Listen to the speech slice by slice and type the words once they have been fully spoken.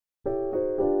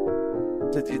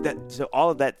So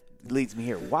all of that leads me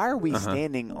here. Why are we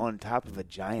standing on top of a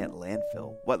giant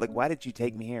landfill? Why did you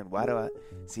take me here, and why do I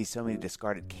see so many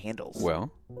discarded candles?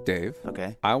 Well, Dave,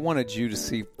 okay, I wanted you to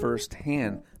see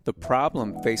firsthand the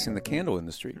problem facing the candle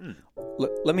industry.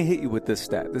 Let me hit you with this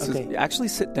stat. This is actually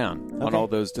sit down on all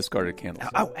those discarded candles.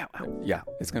 Ow. Yeah,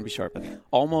 it's going to be sharp. Okay.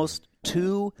 Almost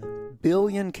 2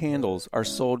 billion candles are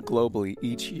sold globally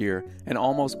each year, and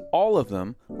almost all of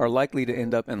them are likely to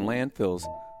end up in landfills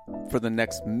for the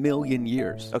next million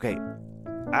years. Okay,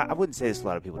 I wouldn't say this to a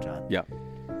lot of people, John. Yeah.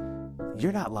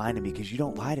 You're not lying to me because you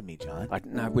don't lie to me, John.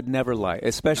 I would never lie,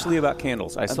 especially about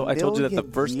candles. I told you that the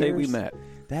first day we met.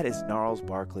 That is Gnarls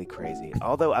Barkley crazy.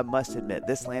 Although I must admit,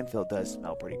 this landfill does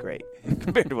smell pretty great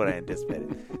compared to what I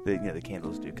anticipated. The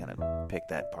candles do kind of pick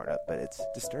that part up, but it's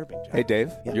disturbing, John. Hey,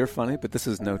 Dave, you're funny, but this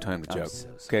is no time to joke. So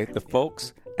sorry, okay, the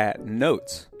folks at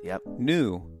Notes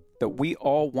knew that we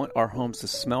all want our homes to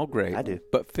smell great. I do.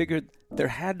 But figured there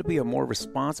had to be a more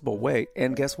responsible way,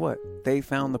 and guess what? They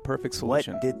found the perfect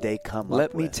solution. What did they come up with?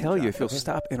 Let me tell you, if you'll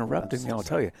stop interrupting me, I'll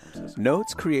tell you.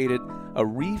 Notes created a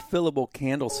refillable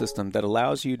candle system that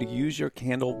allows you to use your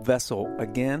candle vessel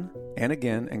again and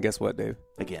again, and guess what, Dave?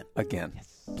 Again.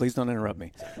 Yes. Please don't interrupt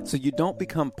me. So you don't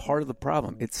become part of the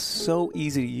problem. It's so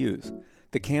easy to use.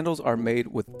 The candles are made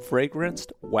with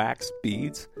fragranced wax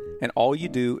beads, and all you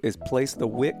do is place the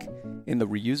wick in the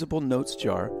reusable Notes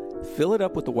jar, fill it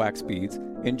up with the wax beads,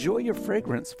 enjoy your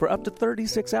fragrance for up to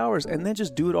 36 hours, and then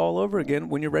just do it all over again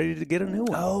when you're ready to get a new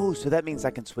one. Oh, so that means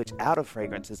I can switch out of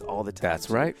fragrances all the time. That's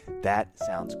right. That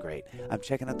sounds great. I'm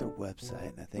checking out their website,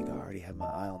 and I think I already have my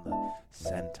eye on the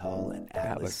Santal and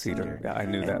Atlas Cedar. Yeah, I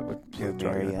knew that.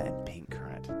 Plumeria and Pink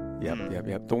Currant.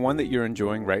 Yep. The one that you're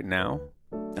enjoying right now,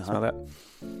 smell that?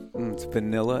 It's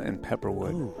vanilla and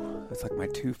pepperwood. Ooh. That's like my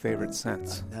 2 favorite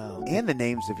scents. No. And the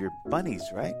names of your bunnies,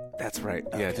 right? That's right.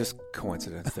 Okay. Yeah, just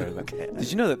coincidence there. Okay.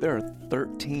 Did you know that there are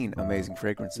 13 amazing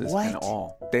fragrances in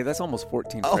all? Dave, that's almost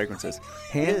 14 fragrances.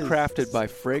 Handcrafted by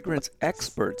fragrance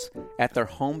experts at their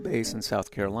home base in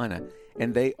South Carolina.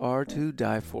 And they are to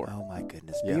die for. Oh, my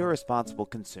goodness. Be a responsible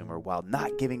consumer while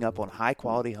not giving up on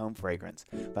high-quality home fragrance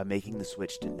by making the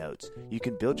switch to Notes. You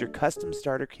can build your custom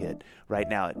starter kit right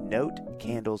now at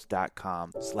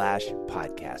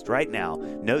notecandles.com/podcast. Right now,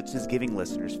 Notes is giving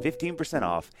listeners 15%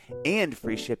 off and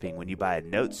free shipping when you buy a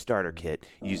Notes starter kit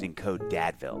using code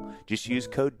DADVILLE. Just use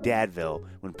code DADVILLE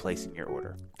when placing your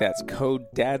order. That's code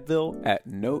DADVILLE at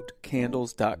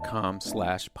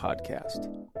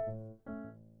notecandles.com/podcast.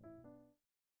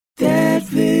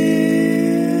 Dadville.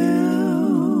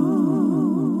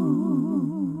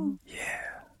 Yeah.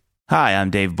 Hi, I'm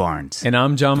Dave Barnes. And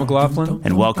I'm John McLaughlin.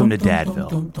 And welcome to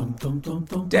Dadville.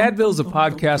 Dadville is a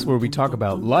podcast where we talk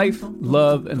about life,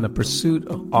 love, and the pursuit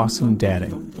of awesome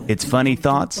dadding. It's funny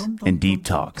thoughts and deep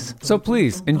talks. So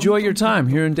please, enjoy your time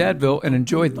here in Dadville and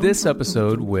enjoy this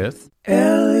episode with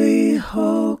Ellie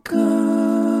Holcomb.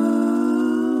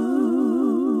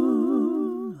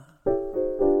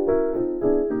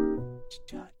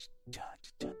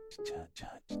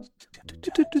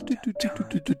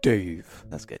 Dave.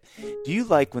 That's good. Do you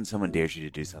like when someone dares you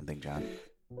to do something, John?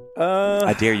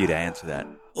 I dare you to answer that.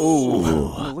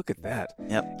 Oh, look at that.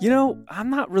 Yep. You know,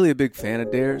 I'm not really a big fan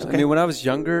of dares. Okay. I mean, when I was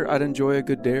younger, I'd enjoy a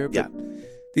good dare, but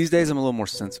these days I'm a little more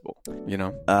sensible, you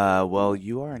know? Well,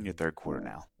 you are in your third quarter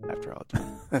now, after all,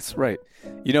 John. That's right.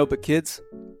 You know, but kids,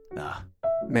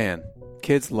 man,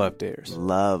 kids love dares.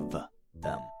 Love them.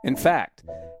 In fact,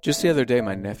 just the other day,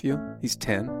 my nephew, he's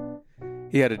 10,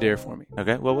 he had a dare for me.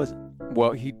 Okay, what was it?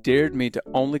 Well, he dared me to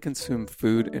only consume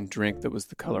food and drink that was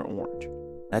the color orange.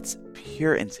 That's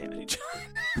pure insanity,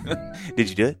 John. Did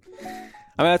you do it?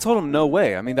 I mean, I told him no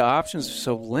way. I mean, the options are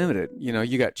so limited. You know,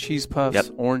 you got cheese puffs,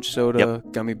 orange soda,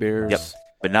 gummy bears. Yep,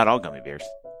 but not all gummy bears.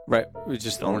 Right, it was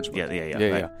just the orange one.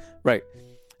 Yeah. Right.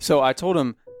 So I told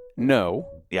him no.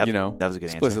 Yep, you know, that was a good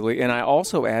explicitly. answer. And I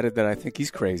also added that I think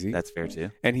he's crazy. That's fair,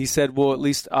 too. And he said, well, at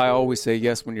least I always say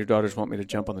yes when your daughters want me to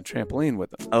jump on the trampoline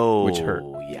with them. Oh, which hurt.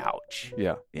 Ouch.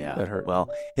 Yeah, that hurt. Well,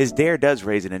 his dare does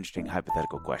raise an interesting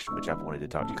hypothetical question, which I've wanted to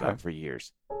talk to you about for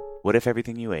years. What if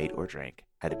everything you ate or drank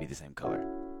had to be the same color?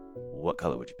 What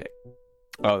color would you pick?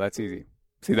 Oh, that's easy.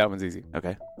 See, that one's easy.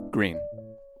 Okay. Green.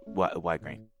 Why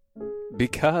green?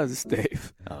 Because,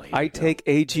 Dave, I take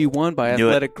AG1 by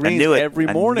Athletic Greens every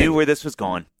I morning. I knew where this was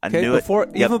going. I knew it.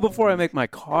 Even before I make my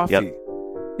coffee,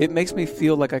 it makes me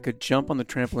feel like I could jump on the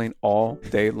trampoline all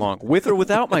day long, with or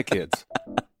without my kids.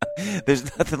 There's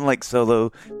nothing like solo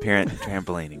parent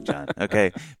trampolining, John.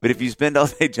 Okay? But if you spend all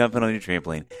day jumping on your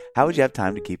trampoline, how would you have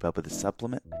time to keep up with a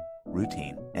supplement,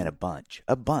 routine, and a bunch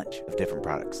of different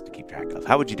products to keep track of?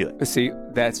 How would you do it? See,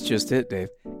 that's just it, Dave.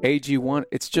 AG1,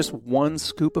 it's just one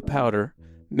scoop of powder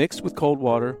mixed with cold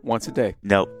water once a day.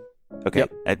 Nope. Okay.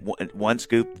 Yep. At one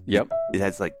scoop, Yep. it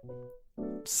has like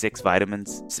 6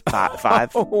 vitamins,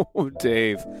 5, Oh,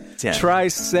 Dave. 10. Try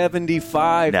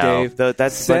 75, No, Dave.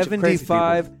 that's a bunch of crazy people.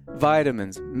 75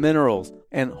 vitamins, minerals,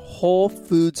 and whole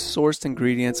food sourced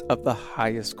ingredients of the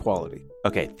highest quality.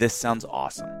 Okay, this sounds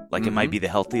awesome. Like it might be the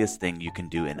healthiest thing you can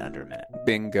do in under a minute.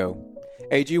 Bingo.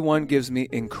 AG1 gives me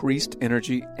increased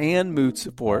energy and mood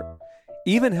support,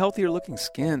 even healthier looking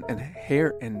skin and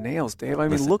hair and nails, Dave. I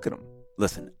mean, look at them.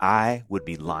 Listen, I would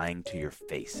be lying to your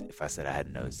face if I said I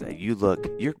hadn't noticed that. You look,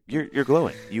 you're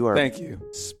glowing. You are. Thank you.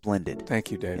 Splendid.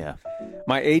 Thank you, Dave. Yeah.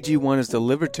 My AG1 is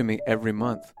delivered to me every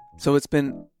month, so it's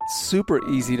been super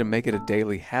easy to make it a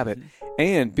daily habit.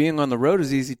 And being on the road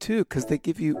is easy too, because they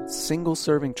give you single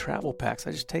serving travel packs.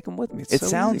 I just take them with me. It's It so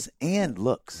sounds easy. and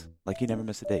looks like you never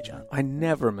miss a day, John. I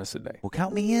never miss a day. Well,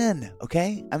 count me in,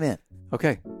 okay? I'm in.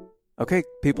 Okay,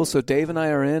 people, so Dave and I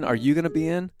are in. Are you going to be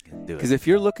in? Do Because it. if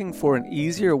you're looking for an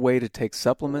easier way to take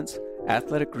supplements,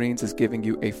 Athletic Greens is giving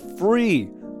you a free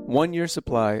 1-year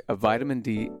supply of vitamin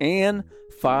D and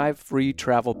 5 free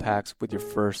travel packs with your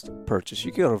first purchase.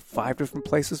 You can go to 5 different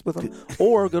places with them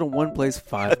or go to one place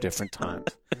 5 different times.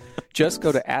 Just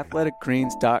go to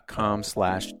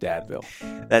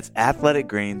athleticgreens.com/dadville. That's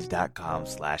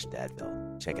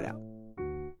athleticgreens.com/dadville. Check it out.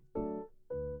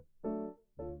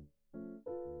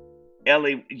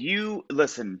 Ellie, you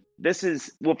listen. This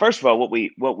is first of all, what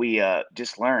we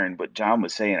just learned. What John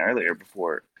was saying earlier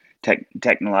before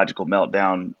technological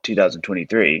meltdown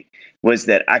 2023 was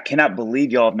that I cannot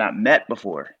believe y'all have not met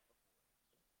before.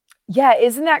 Yeah,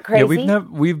 isn't that crazy? Yeah,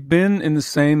 we've been in the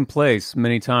same place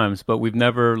many times, but we've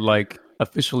never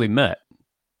officially met.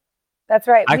 That's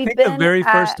right. I We've think the been very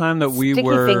at first time that we Sticky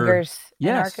were Fingers in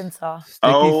Yes. Arkansas.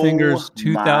 Sticky Fingers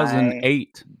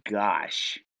 2008.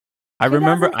 Gosh. I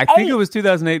remember. I think 2008. it was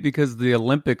 2008 because the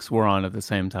Olympics were on at the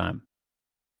same time.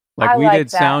 Like I we like did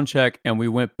that. sound check and we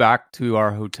went back to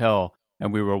our hotel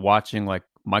and we were watching like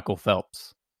Michael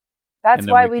Phelps. That's And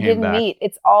then why we we came didn't back. meet.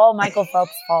 It's all Michael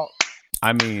Phelps' fault.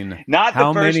 I mean, Not the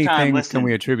how first many time, things listen, can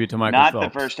we attribute to Michael Not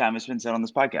Phelps? the first time it's been said on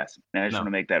this podcast. And I just No. want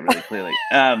to make that really clearly.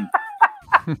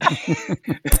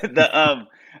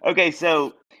 Okay,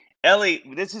 so Ellie,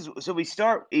 we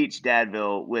start each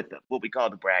Dadville with what we call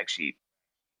the brag sheet.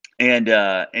 And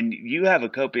you have a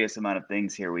copious amount of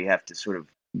things here we have to sort of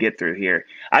get through here.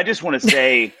 I just want to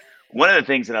say one of the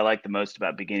things that I like the most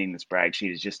about beginning this brag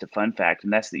sheet is just a fun fact,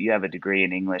 and that's that you have a degree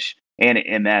in English and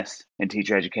an MS in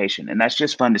teacher education. And that's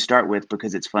just fun to start with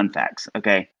because it's fun facts,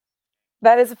 okay?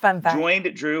 That is a fun fact.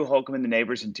 Joined Drew Holcomb and the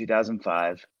Neighbors in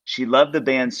 2005. She loved the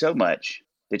band so much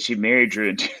that she married Drew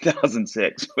in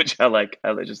 2006, which I like.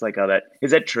 I just like how that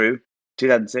is. That true?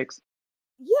 2006?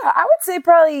 Yeah, I would say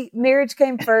probably marriage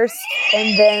came first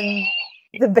and then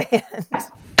the band.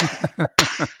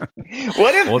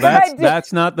 What if? Well,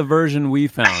 that's not the version we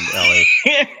found, Ellie.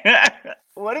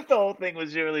 What if the whole thing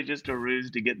was really just a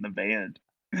ruse to get in the band?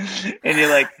 And you're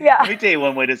like, Yeah. let me tell you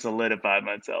one way to solidify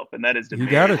myself, and that is to You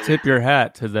marry got to Drew. tip your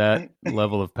hat to that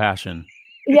level of passion.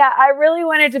 Yeah, I really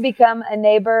wanted to become a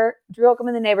neighbor. Drew Holcomb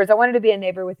and the Neighbors. I wanted to be a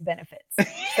neighbor with benefits.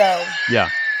 So Yeah.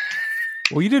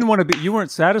 Well, you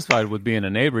weren't satisfied with being a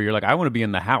neighbor. You're like, I want to be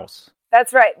in the house.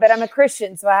 that's right. But I'm a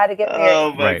Christian, so I had to get married.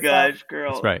 Oh my Right. gosh,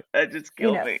 girl! That's right. That just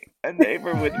killed me. A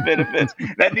neighbor with benefits.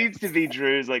 That needs to be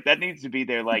Drew's. Like that needs to be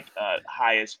their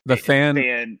highest. The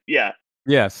fan. Yeah.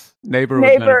 Yes. Neighbor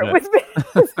Neighbor with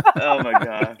benefits. with benefits. Oh my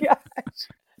god. Yeah.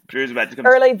 Drew's about to come.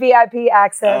 Early VIP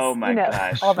access. Oh my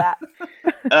gosh. All that.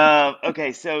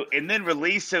 Okay, so and then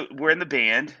release. So we're in the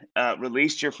band.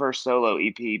 Released your first solo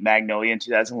EP, Magnolia, in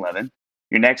 2011.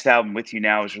 Your next album, With You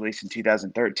Now, was released in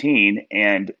 2013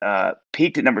 and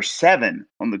peaked at number 7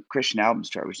 on the Christian Albums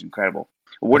chart, which is incredible.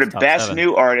 Awarded Top Best 7.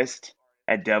 New Artist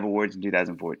at Dove Awards in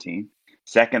 2014.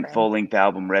 Second Okay. full-length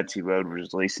album, Red Sea Road,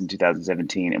 was released in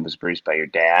 2017 and was produced by your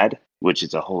dad, which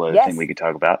is a whole other Yes. thing we could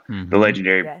talk about. Mhm. The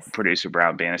legendary Yes. producer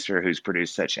Brown Bannister, who's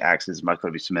produced such acts as Michael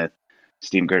W. Smith,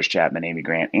 Steve Gersh Chapman, Amy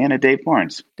Grant, and a Dave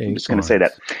Barnes. I'm Dave just going to say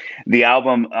that. Barnes. The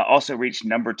album also reached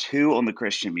number 2 on the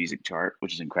Christian music chart,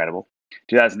 which is incredible.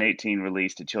 2018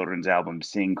 released a children's album,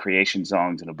 Sing Creation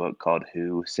Songs, in a book called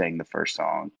Who Sang the First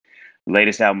Song. The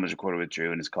latest album was recorded with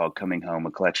Drew and is called Coming Home,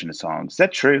 a collection of songs. Is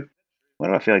that true? Why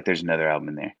do I feel like there's another album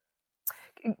in there?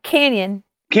 Canyon.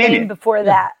 Canyon. Came before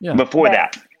that. Yeah. Before But-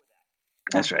 that.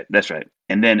 That's right.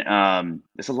 And then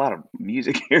there's a lot of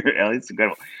music here, Ellie. It's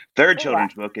incredible. Third Yeah.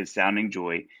 children's book is Sounding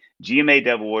Joy. GMA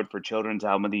Dove Award for Children's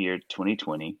Album of the Year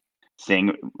 2020.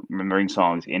 Sing Remembering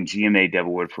Songs. And GMA Dove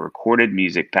Award for Recorded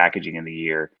Music Packaging of the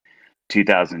Year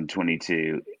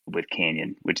 2022 with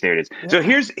Canyon, which there it is. So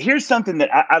here's something that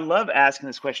I love asking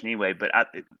this question anyway, but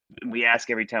we ask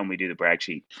every time we do the brag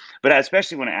sheet, but I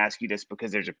especially want to ask you this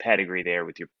because there's a pedigree there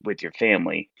with your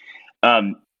family.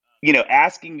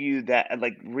 Asking you that,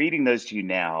 like reading those to you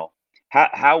now,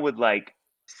 how would like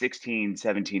 16,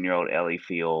 17-year-old Ellie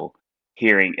feel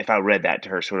hearing if I read that to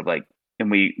her, sort of like, and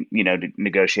we,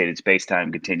 negotiated space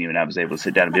time continue, and I was able to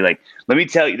sit down and be like, let me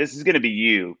tell you, this is going to be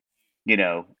you,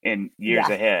 in years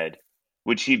ahead.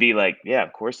 Would she be like, yeah,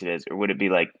 of course it is? Or would it be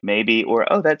like, maybe, or,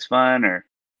 oh, that's fun, or?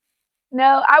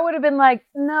 No, I would have been like,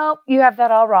 no, you have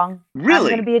that all wrong.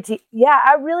 Really? I'm going to be yeah,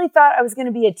 I really thought I was going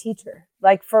to be a teacher,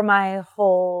 like for my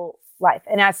whole life.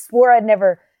 And I swore I'd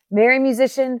never marry a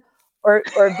musician or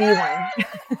be one.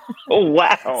 Oh,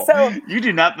 wow. So you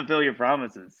do not fulfill your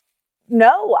promises.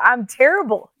 No, I'm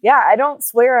terrible. Yeah, I don't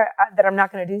swear that I'm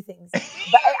not going to do things.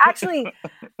 But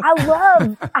I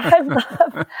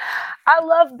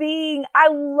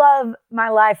love my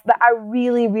life, but I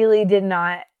really, really did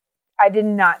not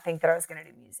think that I was going to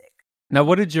do music. Now,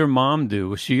 what did your mom do?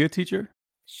 Was she a teacher?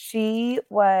 She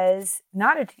was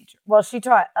not a teacher. Well, she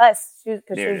taught us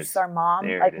because she was just our mom,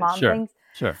 like mom things.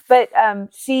 Sure. But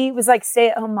she was like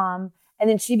stay-at-home mom, and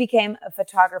then she became a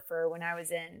photographer when I was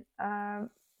in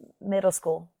middle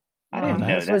school. I didn't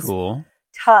know that. Was cool.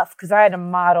 Tough because I had to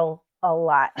model a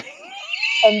lot.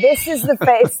 And this is the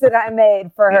face that I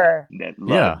made for her. That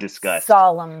love, disgust.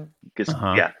 Solemn.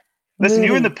 Yeah. Listen,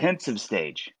 you were in the pensive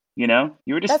stage, you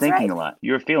were just thinking a lot.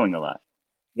 You were feeling a lot.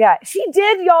 Yeah. She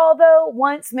did, y'all, though,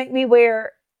 once make me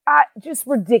wear just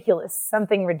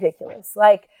something ridiculous.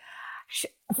 Like,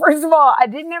 first of all, I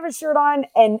didn't have a shirt on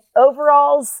and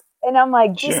overalls. And I'm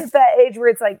like, this is that age where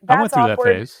it's like, that's I went through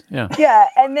awkward. that phase. Yeah. Yeah.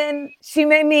 And then she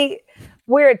made me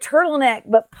wear a turtleneck,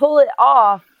 but pull it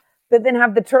off, but then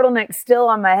have the turtleneck still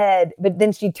on my head. But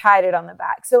then she tied it on the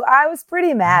back. So I was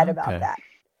pretty mad about that.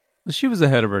 Well, she was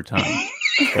ahead of her time.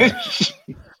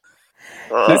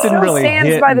 That didn't really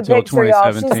hit by the until picture,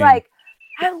 y'all. 2017. She's like,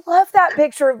 I love that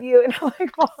picture of you. And I'm like,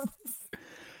 oh,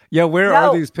 yeah, where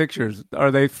are these pictures?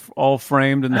 Are they all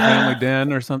framed in the family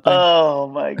den or something? Oh,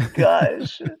 my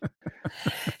gosh.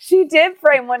 She did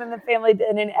frame one in the family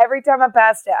den, and every time I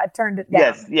passed it, I turned it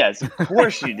down. Yes, of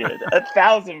course you did.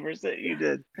 1,000% you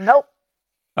did. Nope.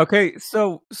 Okay,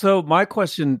 so my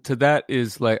question to that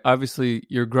is, like, obviously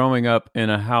you're growing up in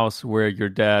a house where your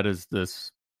dad is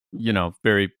this,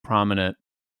 very prominent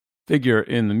figure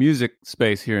in the music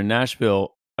space here in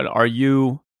Nashville. Are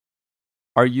you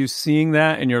seeing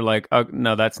that and you're like, oh,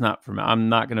 no, that's not for me. I'm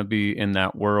not going to be in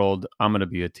that world. I'm going to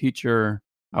be a teacher.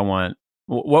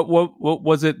 What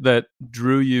was it that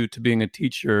drew you to being a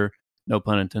teacher? No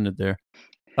pun intended there.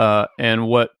 And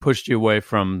what pushed you away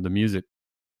from the music?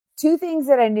 Two things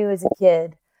that I knew as a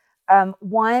kid.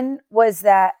 One was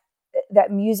that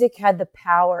music had the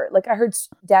power. Like I heard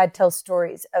Dad tell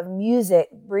stories of music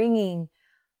bringing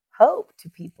hope to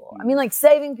people. I mean, like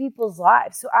saving people's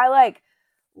lives. So I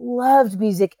loved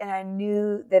music, and I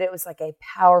knew that it was like a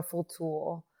powerful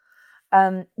tool.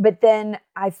 But then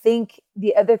I think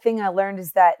the other thing I learned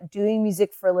is that doing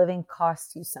music for a living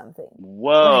costs you something.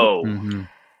 Whoa. Like, mm-hmm.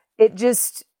 It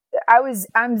just,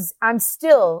 I'm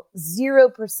still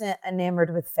 0%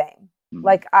 enamored with fame. Mm-hmm.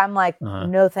 Like, I'm like,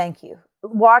 no, thank you.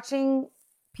 Watching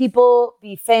people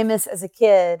be famous as a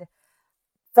kid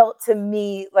felt to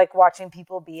me like watching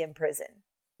people be in prison.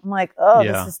 I'm like,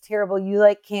 this is terrible.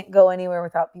 You can't go anywhere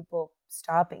without people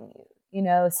stopping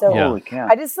you, So Holy cow.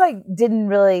 I just didn't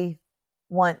really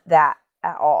want that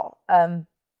at all.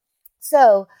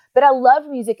 But I loved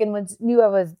music and knew I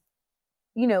was,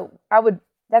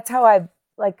 that's how I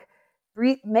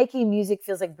making music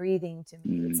feels like breathing to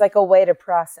me. It's like a way to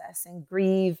process and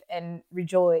grieve and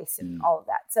rejoice and all of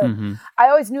that. So I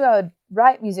always knew I would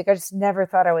write music. I just never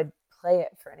thought I would play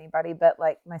it for anybody but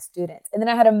my students. And then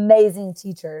I had amazing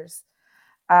teachers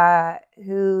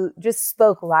who just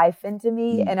spoke life into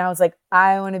me. And I was like,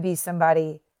 I want to be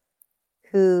somebody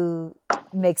who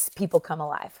makes people come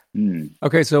alive.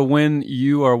 Okay, so when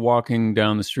you are walking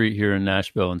down the street here in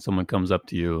Nashville and someone comes up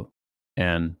to you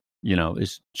and,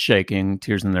 is shaking,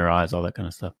 tears in their eyes, all that kind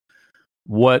of stuff,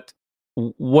 what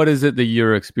is it that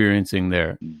you're experiencing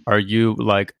there? Are you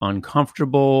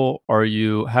uncomfortable? How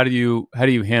do you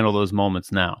handle those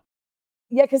moments now?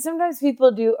 Yeah, because sometimes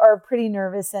people are pretty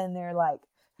nervous and they're like,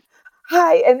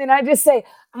 hi. And then I just say,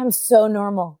 I'm so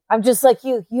normal. I'm just like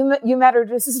you. You matter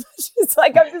just as much. It's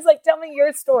I'm just tell me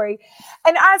your story.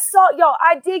 And I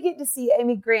did get to see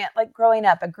Amy Grant growing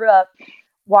up. I grew up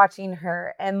watching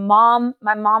her. And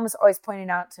my mom was always pointing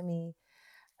out to me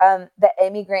that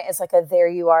Amy Grant is a there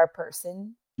you are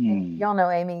person. And y'all know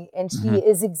Amy. And she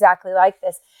is exactly like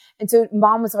this. And so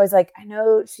mom was always I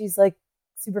know she's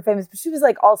super famous, but she was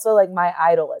like also like my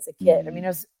idol as a kid. I mean, I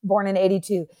was born in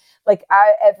 82. Like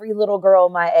every little girl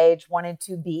my age wanted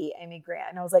to be Amy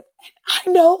Grant. And I was like, I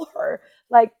know her.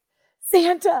 Like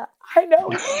Santa, I know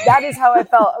her. That is how I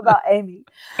felt about Amy.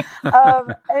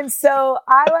 And so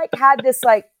I like had this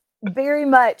like very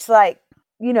much like,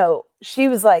 you know, she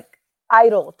was like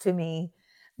idol to me,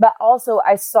 but also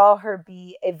I saw her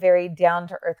be a very down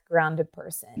to earth, grounded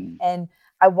person. And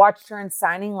I watched her in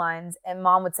signing lines, and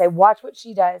Mom would say, watch what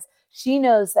she does. She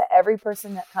knows that every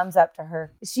person that comes up to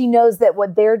her, she knows that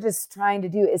what they're just trying to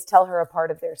do is tell her a part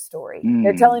of their story.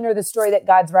 They're telling her the story that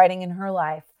God's writing in her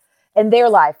life and their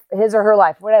life, his or her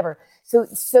life, whatever. So,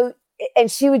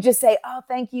 and she would just say, oh,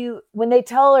 thank you. When they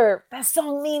tell her that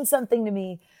song means something to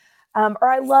me, or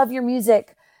I love your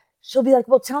music, she'll be like,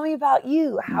 well, tell me about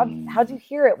you. How'd you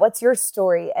hear it? What's your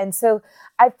story? And so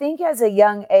I think at a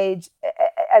young age,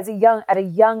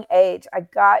 I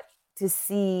got to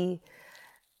see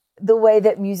the way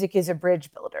that music is a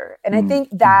bridge builder. And I think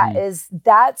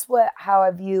that's how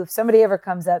I view, if somebody ever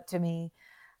comes up to me,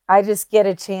 I just get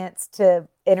a chance to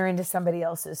enter into somebody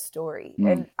else's story.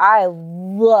 And I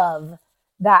love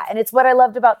that. And it's what I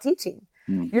loved about teaching.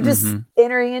 You're just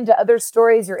entering into other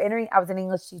stories. I was an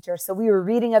English teacher, so we were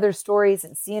reading other stories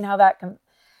and seeing how that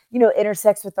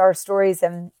intersects with our stories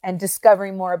and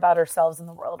discovering more about ourselves and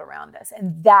the world around us.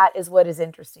 And that is what is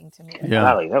interesting to me. Yeah,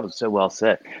 Allie, that was so well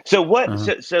said. So what?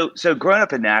 So growing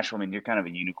up in Nashville, I mean, you're kind of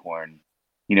a unicorn.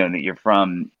 You know, that you're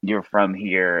from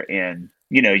here, and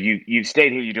you know, you've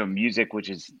stayed here. You're doing music, which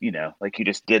is, you know, like you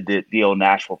just did the old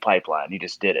Nashville pipeline. You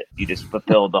just did it. You just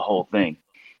fulfilled the whole thing.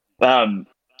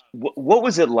 What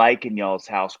was it like in y'all's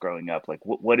house growing up? Like,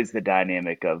 what is the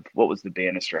dynamic of what was the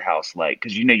Bannister house like?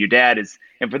 Because, you know, your dad is,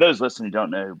 and for those listening who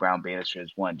don't know who Brown Bannister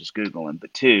is, one, just Google him,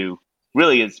 but two,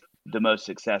 really is the most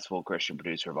successful Christian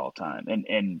producer of all time,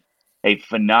 and a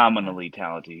phenomenally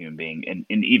talented human being, and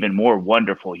an even more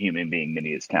wonderful human being than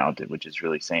he is talented, which is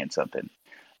really saying something.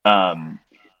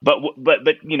 But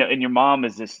you know, and your mom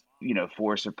is this, you know,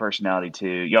 force of personality too.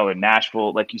 Y'all in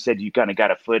Nashville, like you said, you kind of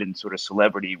got a foot in sort of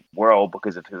celebrity world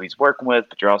because of who he's working with,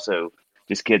 but you're also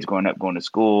just kids growing up, going to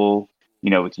school, you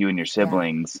know, with you and your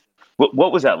siblings. Yeah.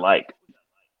 What was that like?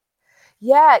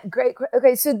 Yeah, great.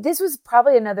 Okay, so this is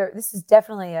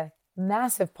definitely a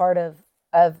massive part of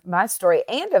my story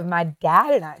and of my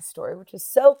dad and I's story, which is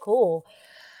so cool.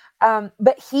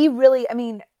 But he really, I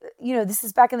mean, you know, this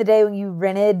is back in the day when you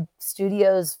rented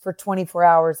studios for 24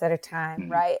 hours at a time,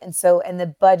 right? And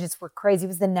the budgets were crazy. It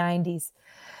was the 90s,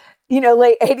 you know,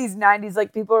 late 80s, 90s,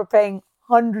 like people were paying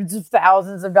hundreds of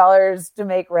thousands of dollars to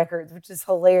make records, which is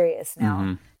hilarious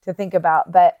now to think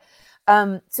about. But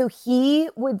so he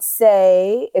would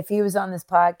say, if he was on this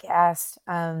podcast,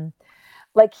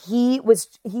 like he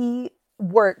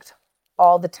worked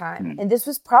all the time. And this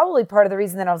was probably part of the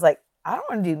reason that I was like, I don't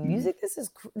want to do music.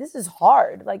 This is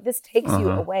hard. Like this takes you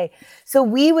away. So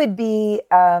we would be,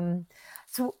 on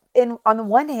the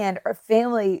one hand, our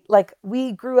family, like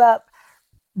we grew up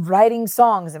writing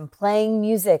songs and playing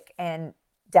music, and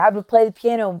dad would play the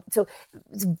piano. So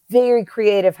it's a very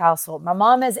creative household. My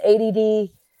mom has ADD.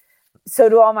 So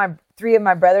do all three of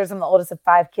my brothers. I'm the oldest of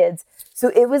 5 kids. So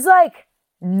it was like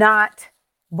not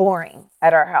boring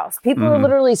at our house. People were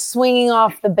literally swinging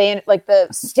off the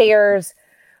stairs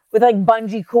with like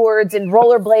bungee cords and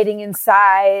rollerblading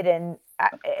inside. And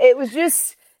it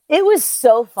was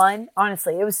so fun.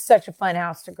 Honestly, it was such a fun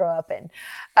house to grow up in.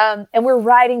 And we're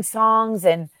writing songs,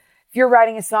 and if you're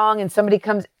writing a song and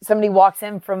somebody walks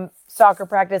in from soccer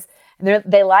practice and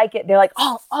they like it, they're like,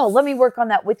 oh, let me work on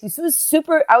that with you. So it was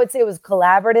super, I would say it was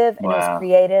collaborative and it was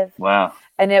creative. Wow.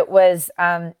 And it was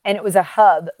a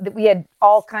hub that we had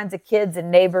all kinds of kids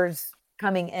and neighbors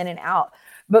coming in and out.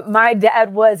 But my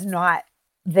dad was not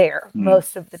there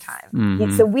most of the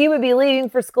time. So we would be leaving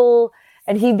for school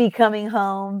and he'd be coming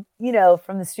home, you know,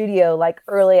 from the studio like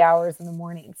early hours in the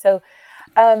morning. So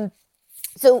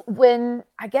when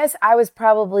I guess I was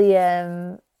probably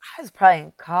in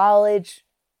college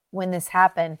when this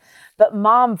happened, but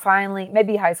mom finally,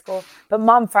 maybe high school, but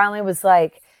mom finally was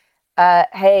like,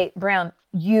 hey, Brown,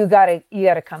 you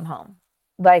gotta come home.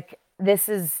 Like this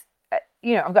is,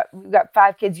 you know, we've got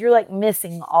 5 kids. You're like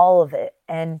missing all of it.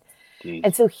 And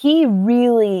so he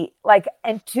really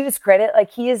and to his credit, like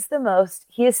he is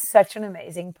such an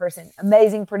amazing person,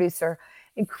 amazing producer,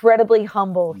 incredibly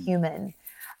humble human.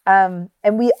 And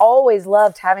we always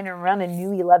loved having him around and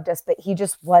knew he loved us, but he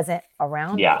just wasn't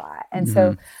around a lot. And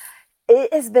so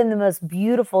it has been the most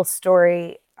beautiful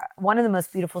story. One of the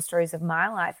most beautiful stories of my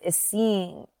life is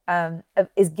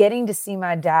getting to see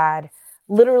my dad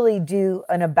literally do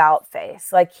an about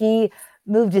face. Like he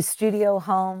moved his studio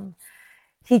home.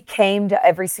 he came to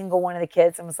every single one of the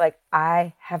kids and was like,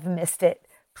 I have missed it.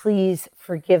 Please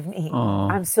forgive me.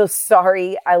 Aww. I'm so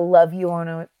sorry. I love you. I want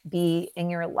to be in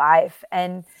your life.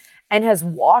 And has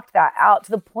walked that out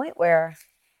to the point where,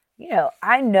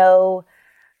 I know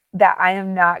that I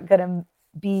am not going to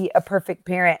be a perfect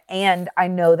parent. And I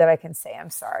know that I can say I'm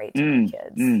sorry to my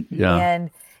kids. Yeah. And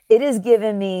it has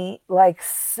given me like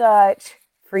such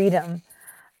freedom,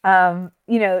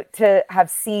 to have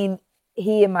seen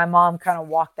he and my mom kind of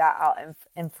walk that out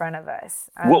in front of us.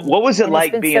 What was it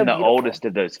like being so the beautiful. oldest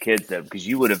of those kids, though? Because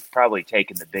you would have probably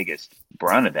taken the biggest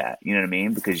brunt of that. You know what I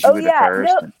mean? Because you were the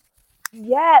first. No.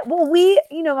 Yeah. Well,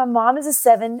 my mom is a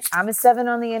 7. I'm a 7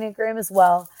 on the Enneagram as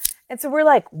well. And so we're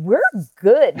like, we're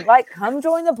good. Like, come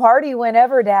join the party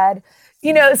whenever, Dad.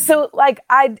 So like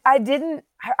I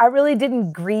really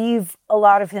didn't grieve a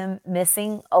lot of him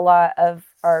missing a lot of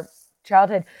our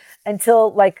childhood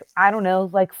until like, I don't know,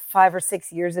 like 5 or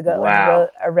 6 years ago. Wow. And I wrote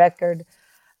a record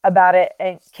about it.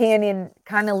 And Canyon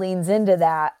kind of leans into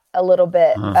that a little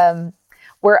bit.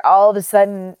 Where all of a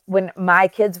sudden when my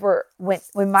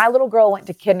little girl went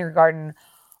to kindergarten,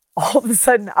 all of a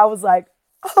sudden I was like,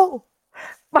 oh,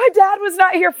 my dad was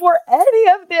not here for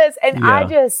any of this. And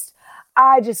Yeah.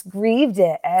 I just grieved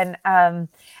it and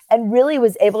really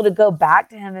was able to go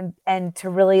back to him and to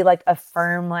really like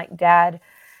affirm like, Dad,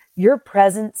 your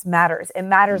presence matters. It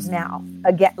matters now.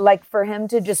 Again, like for him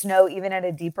to just know even at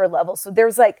a deeper level. So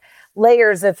there's like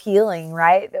layers of healing,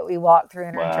 right, that we walk through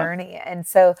in our journey. And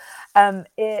so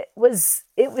it was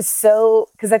so,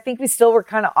 because I think we still were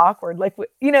kind of awkward. Like,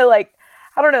 like,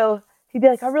 I don't know. He'd be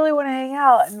like, I really want to hang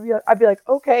out. And I'd be like,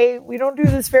 okay, we don't do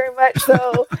this very much.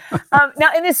 So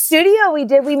now in the studio we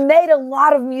made a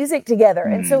lot of music together.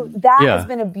 And so that has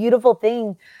been a beautiful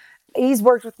thing. He's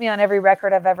worked with me on every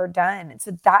record I've ever done. And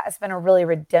so that has been a really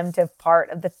redemptive part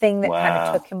of the thing that kind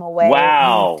of took him away.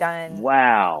 Wow. We've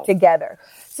done together.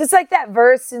 So it's like that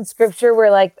verse in scripture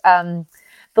where like, the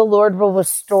Lord will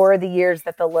restore the years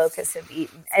that the locusts have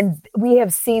eaten. And we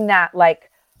have seen that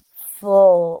like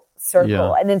full circle.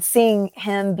 Yeah. And then seeing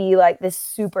him be like this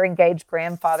super engaged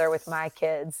grandfather with my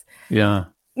kids. Yeah.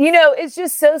 It's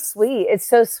just so sweet. It's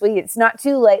so sweet. It's not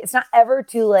too late. It's not ever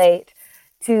too late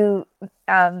to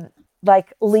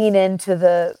like lean into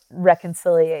the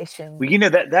reconciliation. Well,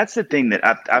 that's the thing that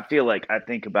I feel like I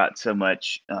think about so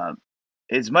much,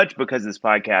 as much because of this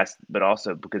podcast, but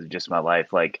also because of just my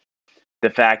life. Like the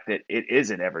fact that it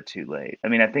isn't ever too late. I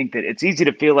mean, I think that it's easy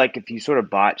to feel like if you sort of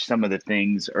botch some of the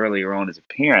things earlier on as a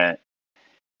parent,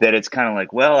 that it's kind of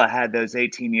like, well, I had those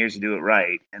 18 years to do it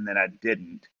right, and then I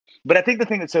didn't. But I think the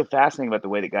thing that's so fascinating about the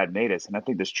way that God made us, and I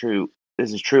think this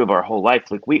is true of our whole life,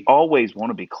 like we always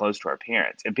want to be close to our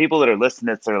parents. And people that are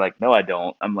listening to this are like, no, I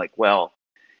don't. I'm like, well,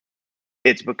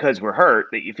 it's because we're hurt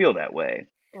that you feel that way.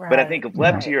 Right. But I think if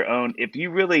left to your own, if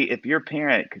your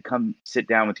parent could come sit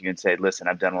down with you and say, listen,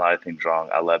 I've done a lot of things wrong.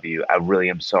 I love you. I really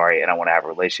am sorry. And I want to have a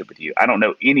relationship with you. I don't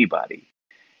know anybody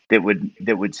that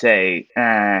would say,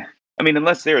 I mean,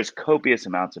 unless there is copious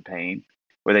amounts of pain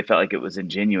where they felt like it was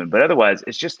ingenuine, but otherwise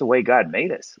it's just the way God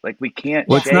made us. Like we can't.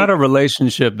 Well, it's not a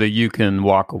relationship that you can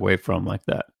walk away from like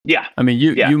that. Yeah. I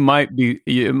mean,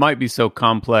 it might be so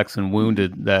complex and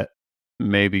wounded that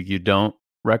maybe you don't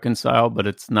reconcile, but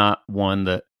it's not one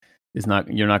that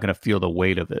you're not going to feel the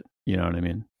weight of it. You know what I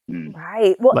mean?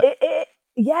 Right. Well,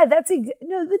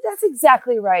 that's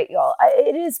exactly right, y'all.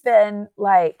 It has been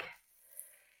like,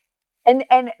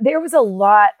 and there was a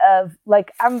lot of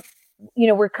like,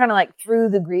 we're kind of like through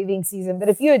the grieving season, but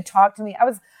if you had talked to me,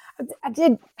 I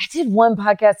did one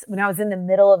podcast when I was in the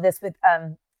middle of this with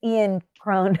Ian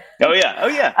Crone. Oh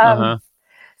yeah.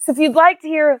 So if you'd like to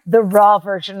hear the raw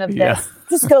version of this,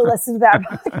 just go listen to that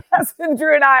podcast with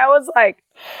Drew and I was like,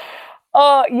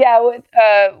 oh yeah, with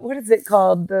what is it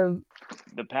called? The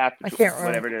path, I can't remember.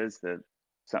 Whatever it is, the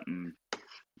something.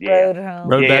 Road home.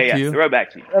 Road back to you. The road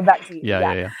back to you. Road back to you.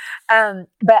 Yeah.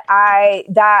 But I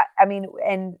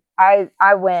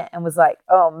went and was like,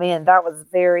 oh man, that was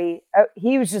very,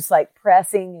 he was just like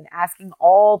pressing and asking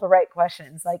all the right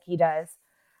questions like he does.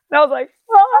 And I was like,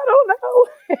 well, I don't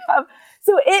know.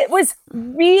 So it was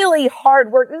really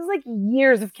hard work. It was like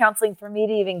years of counseling for me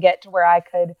to even get to where I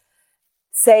could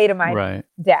say to my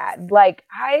dad, like,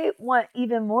 I want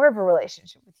even more of a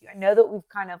relationship with you. I know that we've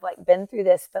kind of like been through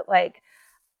this, but like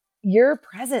your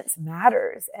presence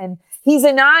matters. And he's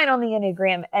a 9 on the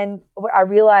Enneagram. And I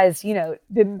realized,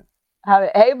 didn't have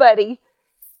it. Hey, buddy,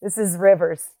 this is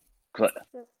Rivers.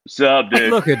 Sup, dude?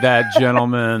 Look at that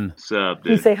gentleman. Sup,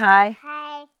 dude? You say hi.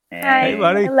 Hi. Hey,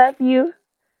 buddy. I love you.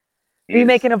 Are you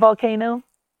making a volcano?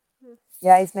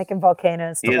 Yeah, he's making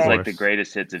volcanoes. He is like the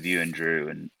greatest hits of you and Drew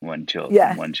and one child.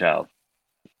 Yeah. One child.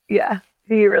 Yeah.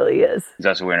 He really is. He's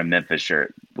also wearing a Memphis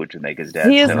shirt, which would make his dad.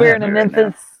 He is so wearing a happy right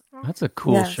Memphis. That's a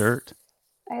cool shirt.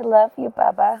 I love you,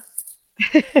 Bubba.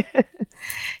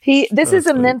 This is a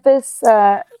sweet. Memphis.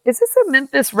 Is this a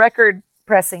Memphis record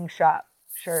pressing shop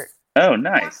shirt? Oh,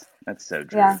 nice. That's so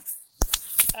true. Yeah.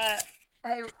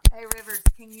 Hey, Rivers,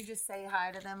 can you just say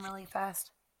hi to them really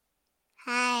fast?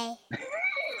 Hi.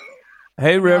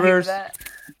 Hey, Rivers. Can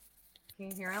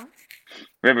you hear him?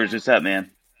 Rivers, what's up,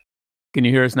 man? Can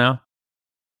you hear us now?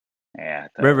 Yeah.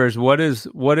 Rivers, what is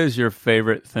your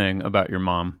favorite thing about your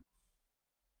mom?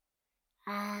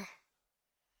 I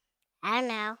don't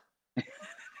know.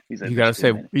 He's like, You gotta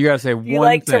say Do one you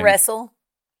like thing. to wrestle?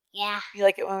 Yeah. You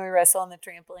like it when we wrestle on the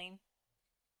trampoline?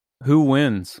 Who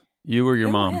wins? You or your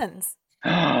Who mom? wins?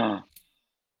 My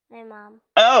mom.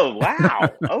 Oh, wow.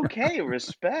 Okay,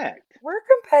 respect. We're a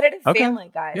competitive Okay. family,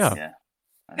 guys. Yeah. Yeah.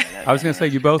 I was gonna say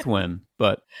you both win,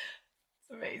 but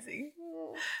It's amazing.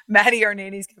 Maddie, our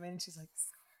nanny's come in and she's like,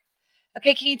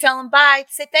 okay, can you tell them bye?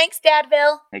 Say thanks,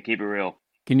 Dadville. Hey, keep it real.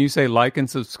 can you say like and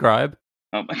subscribe?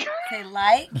 Oh, my God. Say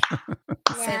like.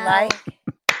 Say No. like.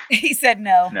 He said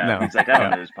no. No, No. he's like, I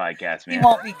don't know this podcast, He man.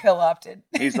 won't be co-opted.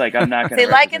 He's like, I'm not going to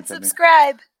Say like and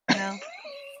subscribe. No.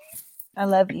 I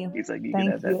love you. He's like, you Thank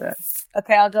can have that you. back.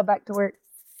 Okay, I'll go back to work.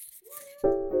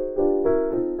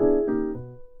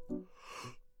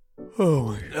 Oh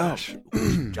my gosh.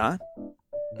 John,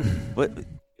 what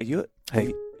are you?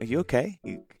 Hey. Are you okay?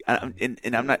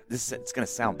 And I'm not. It's gonna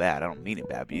sound bad. I don't mean it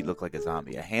bad, but you look like a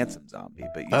zombie, a handsome zombie.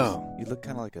 But you look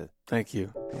kind of like a Thank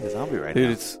you. zombie right Dude,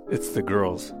 now. it's the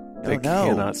girls. They no.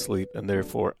 cannot sleep, and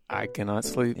therefore I cannot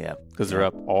sleep. Yeah. Because they're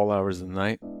up all hours of the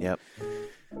night. Yep.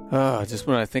 Just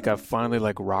when I think I've finally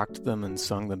rocked them and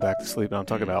sung them back to sleep, and I'm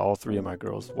talking about all three of my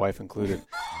girls, wife included.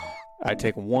 I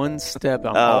take one step.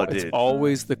 It's dude.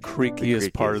 always the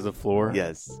creakiest part of the floor.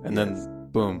 Yes. And then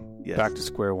boom, Yes. back to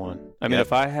square one. I mean, Yep.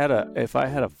 if I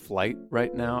had a flight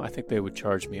right now, I think they would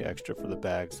charge me extra for the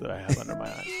bags that I have under my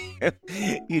eyes.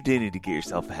 You do need to get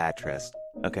yourself a hat rest.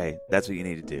 Okay, that's what you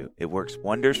need to do. It works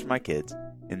wonders for my kids,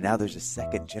 and now there's a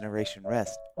second generation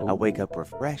rest. I wake up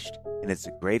refreshed, and it's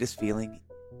the greatest feeling.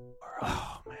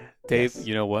 Oh man, Dave, Yes.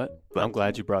 you know what? What? I'm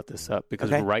glad you brought this up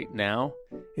because Okay. right now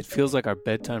it feels like our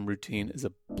bedtime routine is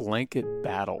a blanket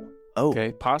battle. Oh,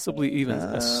 Okay, possibly even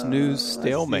a snooze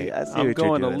stalemate. I see I'm what you're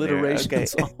going doing there.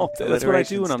 alliterations Okay. all day. That's what I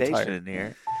do when I'm Alliteration tired. station in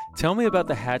here. Tell me about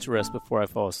the hatch rest before I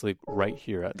fall asleep right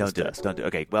here at this Don't do it. desk. Don't do it.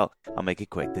 Okay, well, I'll make it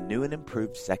quick. The new and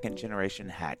improved second generation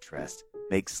hatch rest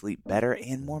makes sleep better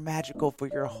and more magical for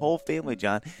your whole family,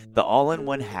 John. The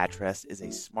all-in-one hatch rest is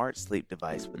a smart sleep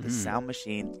device with a sound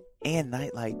machine and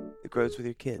nightlight that grows with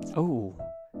your kids. Oh,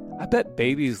 I bet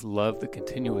babies love the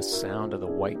continuous sound of the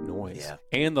white noise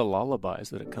and the lullabies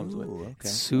that it comes with. Okay.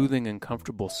 Soothing and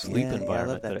comfortable sleep Yeah, I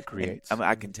environment love that it creates. And,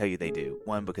 I can tell you they do.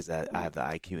 One, because I have the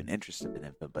IQ and interest of an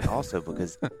infant, but also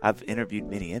because I've interviewed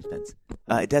many infants.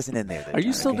 It doesn't end there, though. Are you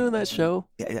John, still okay? doing that show?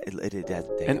 Yeah, it does.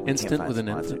 An instant with an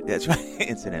infant? That's right.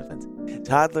 Instant infants.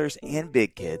 Toddlers and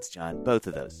big kids, John, both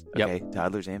of those. Yep. Okay.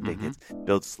 Toddlers and big kids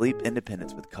build sleep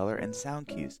independence with color and sound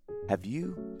cues. Have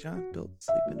you, John, built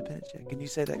sleep independence yet? Can you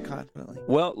say that confidently?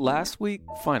 Well, last week,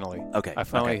 finally. Okay. I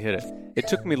finally hit it. It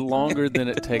took me longer than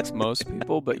it takes most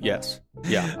people, but yes.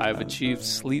 Yeah, I've achieved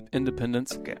sleep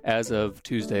independence as of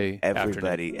Tuesday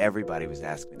afternoon. Everybody was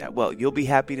asking me that. Well, you'll be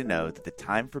happy to know that the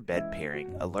time for bed pairing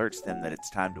alerts them that it's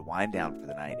time to wind down for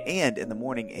the night. And in the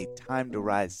morning, a time to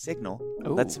rise signal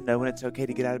lets them know when it's okay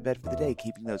to get out of bed for the day,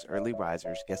 keeping those early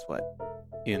risers, guess what?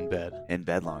 In bed. In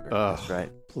bed longer. Oh, That's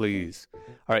right. Please.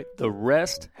 All right, the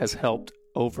rest has helped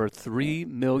over 3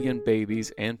 million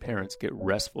babies and parents get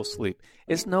restful sleep.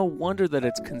 It's no wonder that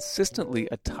it's consistently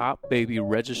a top baby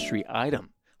registry item.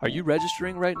 Are you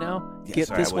registering right now? Yeah, Get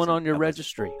sorry, this one on your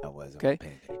registry. I was. Okay.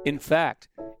 In fact,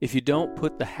 if you don't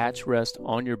put the hatch rest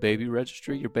on your baby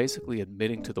registry, you're basically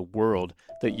admitting to the world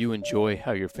that you enjoy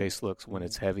how your face looks when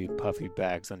it's heavy, puffy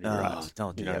bags under your eyes.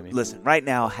 Don't do You know that. what I mean? Listen, right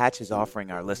now, Hatch is offering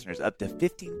our listeners up to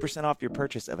 15% off your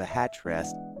purchase of a Hatch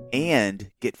rest and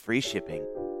get free shipping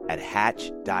at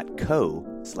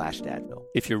hatch.co/dadville.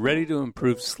 If you're ready to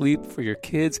improve sleep for your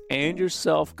kids and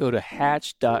yourself, go to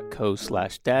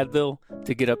hatch.co/dadville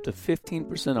to get up to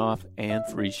 15% off and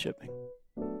free shipping.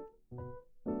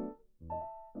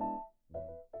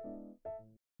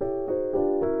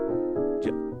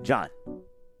 John.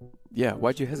 Yeah,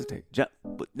 why'd you hesitate? John.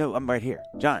 No, I'm right here.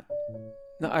 John.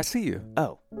 No, I see you.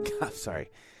 Oh, I'm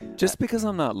sorry. Just because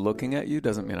I'm not looking at you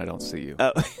doesn't mean I don't see you.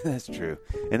 Oh, that's true.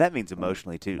 And that means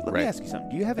emotionally, too. Let me ask you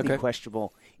something. Do you have any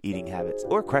questionable eating habits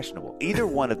or questionable? Either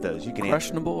one of those you can answer.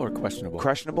 Questionable or questionable?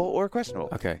 Questionable or questionable.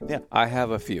 Okay. Yeah. I have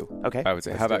a few. Okay. I would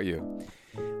say. Let's How do about it. you?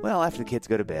 Well, after the kids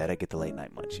go to bed, I get the late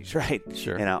night munchies, right?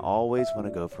 Sure. And I always want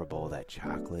to go for a bowl of that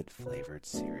chocolate-flavored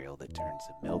cereal that turns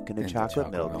the milk into chocolate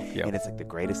milk. Yep. And it's like the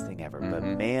greatest thing ever. But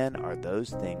man, are those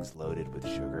things loaded with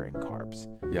sugar and carbs.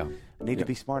 Yeah. I need to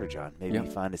be smarter, John. Maybe Yeah.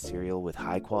 find a cereal with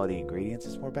high-quality ingredients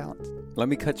that's more balanced. Let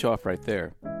me cut you off right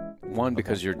there. One,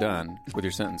 because you're done with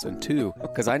your sentence. And two,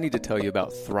 because I need to tell you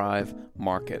about Thrive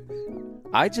Market.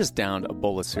 I just downed a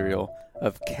bowl of cereal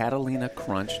of Catalina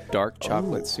Crunch dark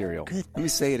chocolate cereal. Goodness. Let me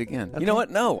say it again. Okay. You know what?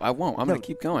 No, I won't. I'm going to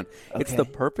keep going. It's Okay. the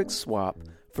perfect swap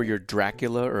for your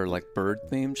Dracula or like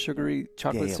bird-themed sugary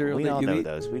chocolate cereal we that all you know eat.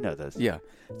 those. We know those. Yeah.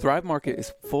 Thrive Market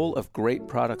is full of great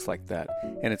products like that.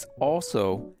 And it's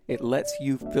also, it lets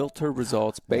you filter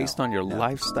results based on your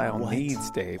lifestyle needs,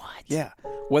 Dave. What? Yeah.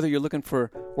 Whether you're looking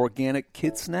for organic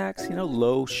kid snacks,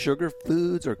 low sugar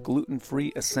foods or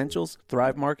gluten-free essentials,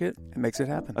 Thrive Market, it makes it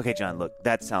happen. Okay, John, look,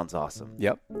 that sounds awesome.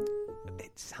 Yep.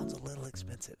 It sounds a little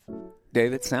expensive.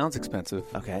 Dave, it sounds expensive.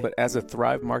 Okay. But as a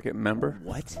Thrive Market member,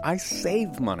 What? I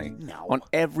save money No. on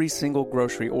every single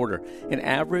grocery order, an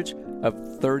average of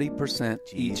 30%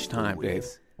 each Jeez time, Dave.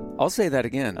 Louise. I'll say that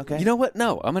again. Okay. You know what?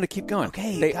 No, I'm going to keep going.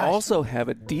 Okay, They gosh. also have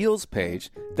a deals page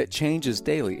that changes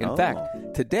daily. In Oh.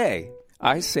 fact, today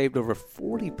I saved over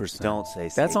 40%. Don't say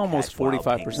That's save almost catch wild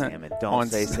 45%. pink salmon. Don't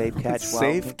say save catch wild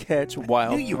Safe pink- catch I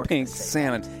wild knew you were pink gonna say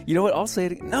salmon. You know what? I'll say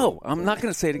it again. No, I'm not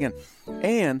going to say it again.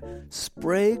 And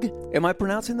Sprague, am I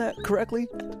pronouncing that correctly?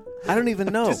 I don't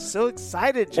even know. Just so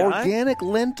excited, John. Organic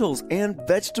lentils and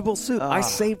vegetable soup. I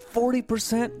saved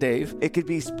 40%, Dave. It could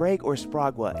be Sprague or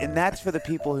Spragwa, and that's for the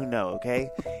people who know,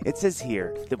 okay? It says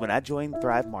here that when I joined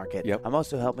Thrive Market, Yep. I'm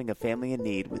also helping a family in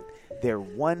need with their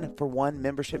one-for-one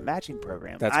membership matching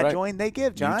program. That's I right. joined, they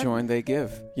give, John. You join, they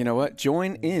give. You know what?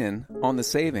 Join in on the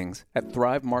savings at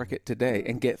Thrive Market today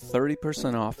and get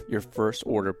 30% off your first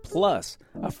order plus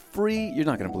a free, you're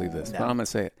not going to believe this, but I'm going to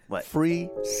say it. What? Free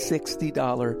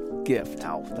 $60 gift.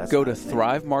 No, that's Go not to a thing.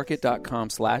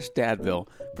 thrivemarket.com/dadville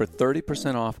for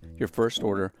 30% off your first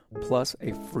order plus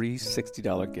a free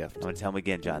 $60 gift. I'm going to tell them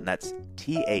again, John. That's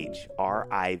THRIVE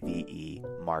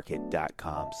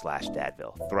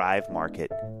market.com/Dadville.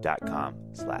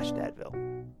 ThriveMarket.com/Dadville.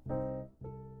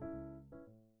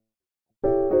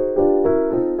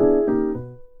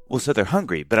 Well, so they're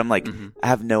hungry, but I'm like, I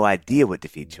have no idea what to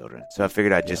feed children. So I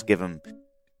figured I'd just give them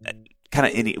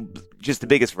kind of just the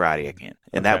biggest variety I can.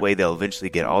 And that way they'll eventually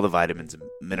get all the vitamins and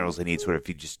minerals they need. Sort of if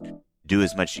you just do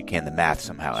as much as you can, the math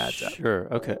somehow adds up.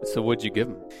 Sure. Okay. So what'd you give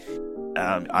them?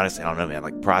 Honestly, I don't know, man.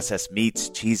 Like processed meats,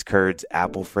 cheese curds,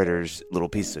 apple fritters, little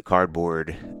pieces of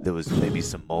cardboard. There was maybe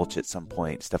some mulch at some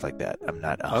point, stuff like that. I'm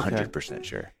not 100%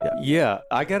 sure. Yeah. Yeah,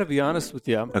 I got to be honest with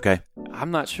you. Okay.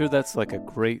 I'm not sure that's like a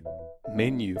great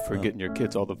menu for getting your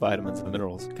kids all the vitamins and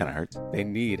minerals Kind of hurts. they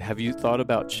need. Have you thought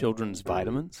about children's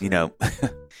vitamins? You know,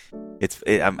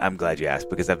 I'm glad you asked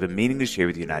because I've been meaning to share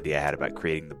with you an idea I had about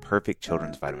creating the perfect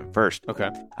children's vitamin. First, Okay.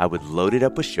 I would load it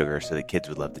up with sugar so the kids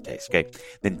would love the taste. Okay.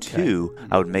 Then two,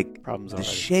 I would make Problems the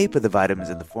already. shape of the vitamins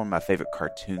in the form of my favorite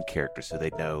cartoon character so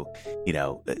they know,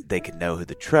 they can know who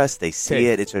to trust. They see Dave.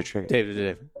 it. It's a trick.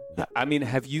 Dave. I mean,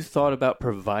 have you thought about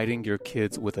providing your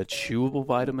kids with a chewable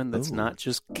vitamin that's not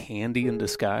just candy in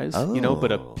disguise, but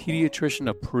a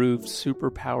pediatrician-approved,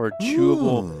 super-powered,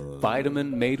 chewable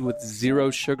vitamin made with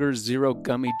zero sugar, zero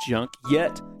gummy junk,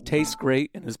 yet tastes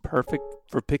great and is perfect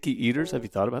for picky eaters? Have you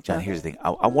thought about John, that? here's the thing.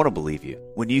 I want to believe you.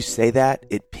 When you say that,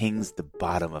 it pings the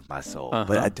bottom of my soul.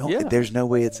 But I don't. Yeah. There's no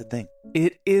way it's a thing.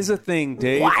 It is a thing,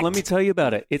 Dave. What? Let me tell you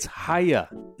about it. It's Haya.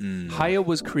 Haya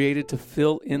was created to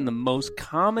fill in the most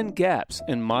common gaps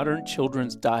in modern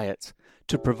children's diets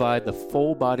to provide the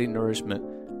full body nourishment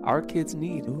our kids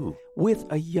need with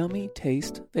a yummy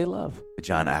taste they love.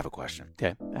 John, I have a question.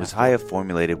 Okay. Was Haya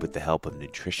formulated with the help of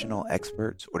nutritional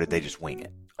experts, or did they just wing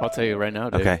it? I'll tell you right now,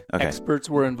 Dave. Okay. Experts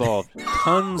were involved.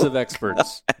 Tons of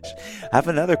experts. I have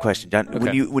another question, John.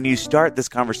 Okay. When you start this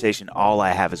conversation, all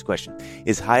I have is a question.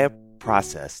 Is Haya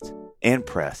processed and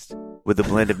pressed with a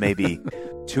blend of maybe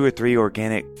 2 or 3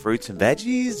 organic fruits and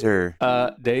veggies, or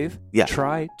Dave? Yeah.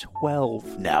 Try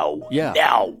 12. no? Yeah.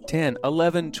 No. 10,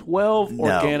 11, 12 No.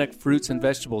 organic fruits and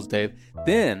vegetables, Dave.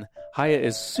 Then Haya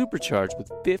is supercharged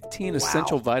with 15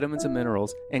 essential vitamins and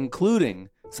minerals, including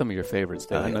some of your favorites,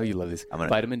 Dave. I know you love these.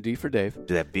 Vitamin D for Dave.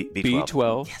 Do that B12?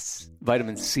 B12. Yes.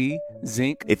 Vitamin C,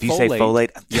 zinc, If you say folate,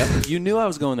 Yep, you knew I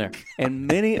was going there. And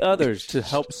many others to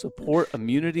help support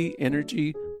immunity,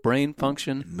 energy, brain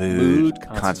function, mood,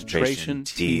 concentration,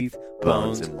 teeth,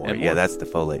 bones, and more. Yeah, that's the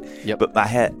folate. Yep.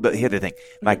 But here's the thing.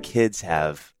 My kids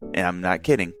have, and I'm not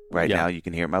kidding, right now you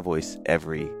can hear my voice,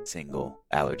 every single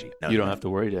allergy. No, you don't have to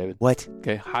worry, David. What?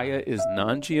 Okay, Haya is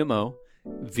non-GMO,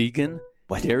 vegan,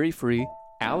 What? dairy-free,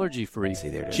 allergy-free, See,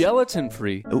 there it is.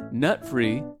 gelatin-free, Ooh.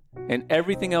 nut-free, and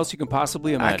everything else you can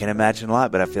possibly imagine. I can imagine a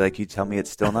lot, but I feel like you tell me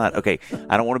it's still not. Okay,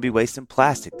 I don't want to be wasting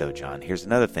plastic, though, John. Here's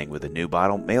another thing with a new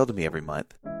bottle mailed to me every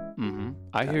month. Mm-hmm.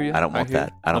 I hear you. I don't want hear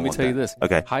that. you. I don't Let me want tell you that. this.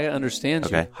 Okay. Haya understands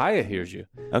Okay. you. Haya hears you.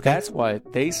 Okay. That's why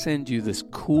they send you this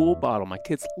cool bottle. My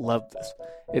kids love this.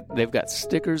 They've got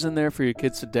stickers in there for your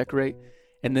kids to decorate,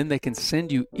 and then they can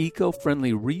send you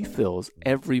eco-friendly refills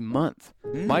every month.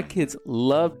 My kids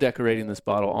love decorating this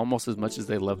bottle almost as much as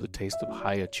they love the taste of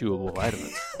Haya chewable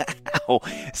vitamins.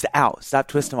 Ow. Stop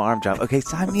twisting my arm, John. Okay,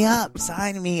 sign me up.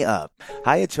 Sign me up.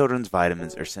 Haya Children's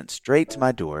vitamins are sent straight to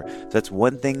my door. So that's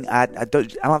one thing I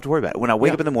don't have to worry about. When I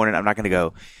wake up in the morning, I'm not going to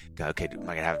go, okay, am I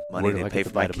going to have money to pay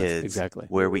for my kids? Exactly.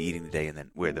 Where are we eating today? And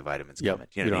then where are the vitamins coming?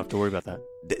 You don't have to worry about that.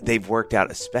 They've worked out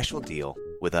a special deal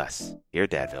with us here at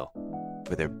Dadville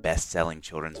for their best-selling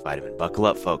children's vitamin. Buckle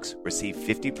up, folks. Receive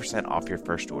 50% off your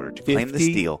first order. To claim this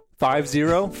deal. 50?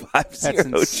 50. That's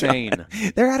insane. John.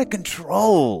 They're out of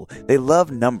control. They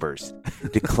love numbers.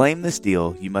 To claim this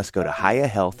deal, you must go to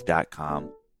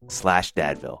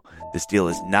hiyahealth.com/Dadville. This deal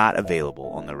is not available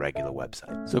on the regular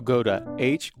website. So go to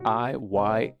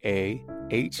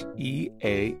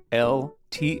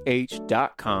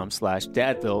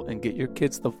hiyahealth.com/Dadville and get your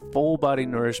kids the full body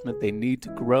nourishment they need to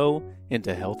grow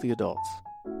into healthy adults.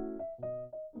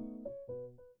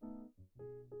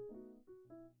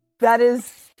 That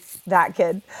is that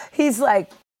kid. He's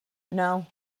like, no,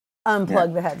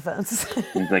 unplug the headphones.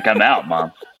 He's like, I'm out,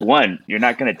 Mom. One, you're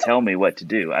not going to tell me what to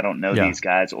do. I don't know these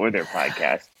guys or their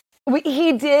podcast.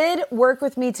 He did work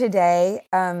with me today,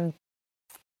 and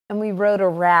we wrote a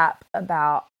rap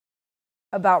about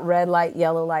red light,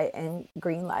 yellow light, and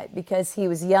green light because he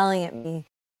was yelling at me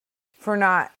for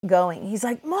not going. He's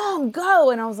like, Mom, go.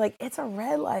 And I was like, it's a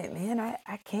red light, man.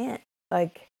 I can't.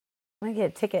 Like, I'm going to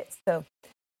get a ticket. So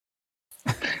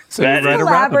So you write a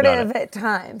rap about collaborative it. at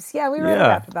times. Yeah, we wrote a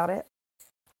rap about it.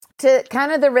 To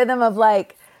kind of the rhythm of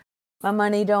like, my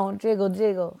money don't jiggle,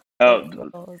 jiggle. Oh,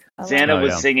 I Xana like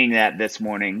was singing that this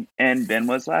morning, and Ben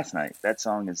was last night. That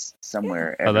song is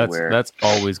somewhere everywhere. That's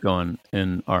always going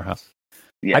in our house.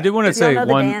 Yeah. I did want to say y'all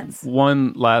know the dance?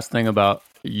 one last thing about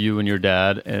you and your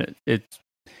dad, and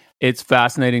it's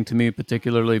fascinating to me,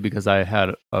 particularly because I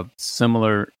had a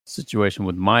similar situation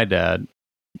with my dad.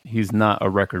 He's not a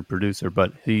record producer,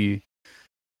 but his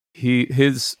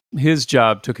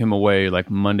job took him away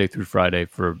like Monday through Friday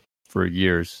for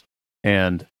years.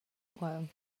 And wow.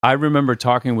 I remember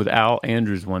talking with Al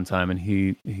Andrews one time, and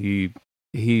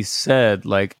he said,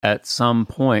 like, at some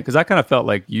point, because I kind of felt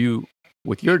like you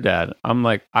with your dad. I'm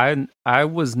like, I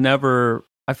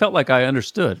felt like I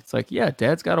understood. It's like, yeah,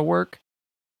 Dad's got to work.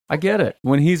 I get it.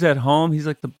 When he's at home, he's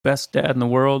like the best dad in the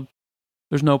world.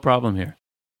 There's no problem here.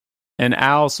 And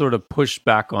Al sort of pushed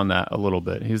back on that a little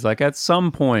bit. He's like, at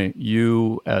some point,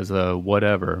 you as a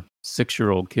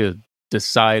 6-year-old kid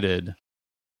decided,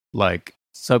 like,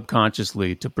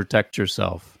 subconsciously to protect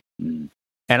yourself. And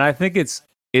I think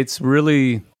it's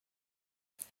really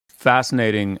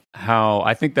fascinating how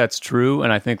I think that's true.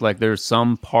 And I think like there's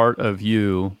some part of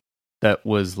you that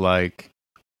was like,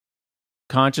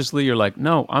 consciously, you're like,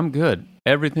 no, I'm good.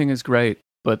 Everything is great.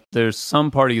 But there's some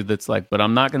part of you that's like, but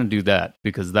I'm not going to do that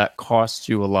because that costs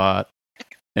you a lot.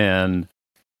 And,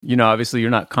 you know, obviously you're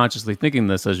not consciously thinking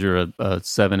this as you're a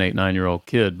 7, 8, 9-year-old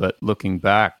kid. But looking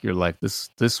back, you're like,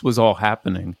 this was all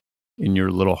happening in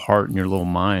your little heart and your little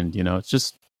mind. You know, it's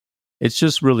just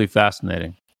really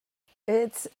fascinating.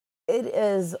 It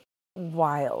is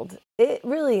wild. It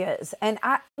really is. And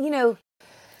I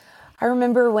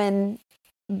remember when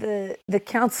the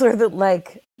counselor that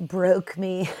like broke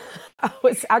me, I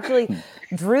was actually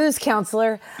Drew's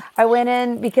counselor. I went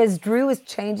in because Drew was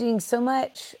changing so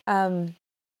much.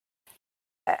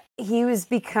 He was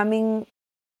becoming,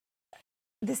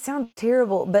 this sounds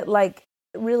terrible, but like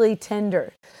really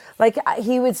tender. Like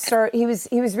he was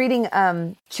reading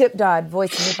Chip Dodd,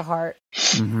 Voices of the Heart.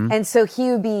 Mm-hmm. And so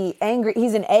he would be angry.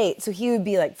 He's an 8. So he would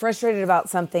be like frustrated about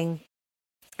something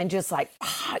and just like,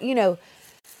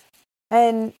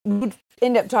 and we'd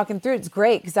end up talking through. It's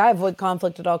great because I avoid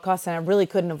conflict at all costs, and I really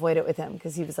couldn't avoid it with him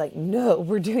because he was like, no,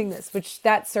 we're doing this, which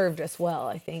that served us well,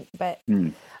 I think. But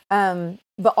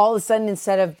all of a sudden,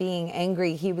 instead of being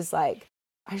angry, he was like,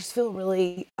 I just feel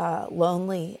really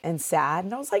lonely and sad.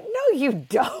 And I was like, no, you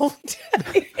don't.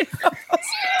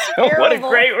 What a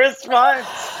great response.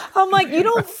 I'm like, you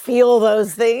don't feel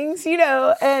those things,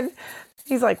 and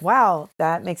he's like, wow,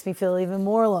 that makes me feel even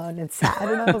more alone and sad.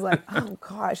 And I was like, oh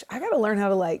gosh, I got to learn how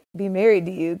to like be married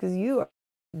to you because you are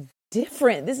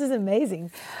different. This is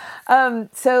amazing.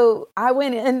 So I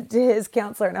went into his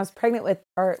counselor and I was pregnant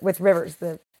with Rivers,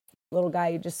 the little guy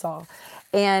you just saw.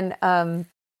 And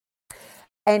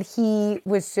he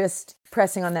was just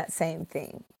pressing on that same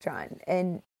thing, John.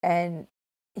 And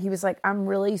he was like, I'm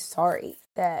really sorry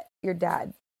that your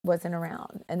dad wasn't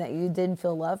around and that you didn't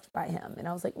feel loved by him. And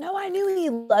I was like, no, I knew he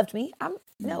loved me. I'm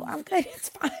good. It's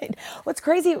fine. What's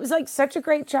crazy, it was like such a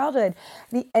great childhood.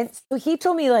 And so he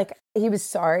told me like he was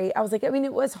sorry. I was like, I mean,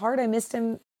 it was hard. I missed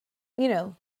him,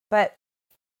 but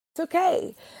it's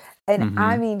okay. And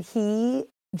I mean, he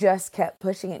just kept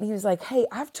pushing it. And he was like, hey,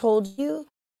 I've told you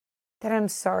that I'm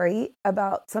sorry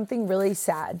about something really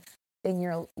sad in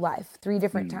your life 3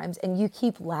 different times, and you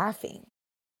keep laughing.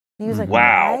 And he was like,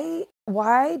 wow.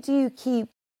 Why do you keep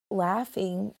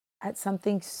laughing at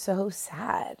something so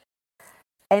sad?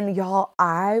 And y'all,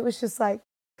 I was just like,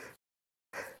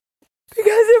 because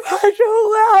if I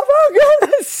don't laugh, I'm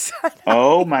gonna shut up.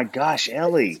 Oh my gosh,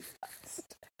 Ellie.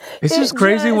 It's just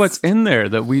crazy what's in there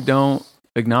that we don't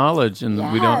acknowledge, and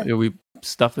we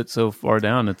stuff it so far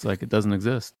down. It's like it doesn't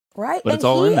exist. Right. But it's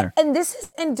all in there.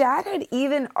 And Dad had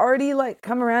even already like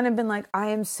come around and been like, I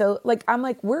am so like, I'm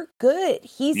like, we're good.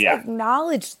 He's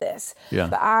acknowledged this. Yeah.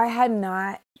 But I had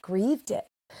not grieved it.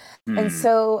 And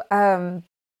so, and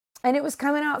it was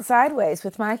coming out sideways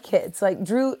with my kids. Like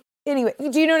Drew, anyway,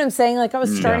 do you know what I'm saying? Like I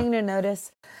was starting to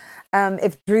notice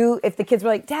if the kids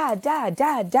were like, Dad,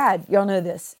 y'all know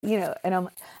this, and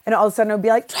all of a sudden I'd be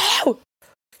like, Drew,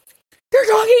 they're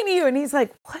talking to you. And he's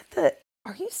like,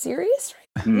 are you serious?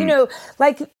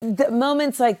 Like the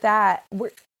moments like that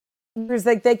where it's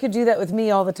like they could do that with me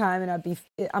all the time, and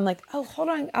I'm like, oh, hold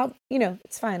on,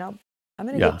 it's fine. I'm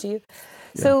gonna get to you.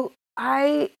 Yeah. So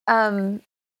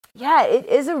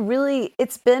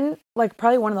it's been like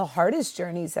probably one of the hardest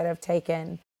journeys that I've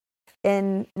taken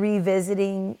in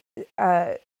revisiting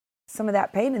some of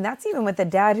that pain, and that's even with a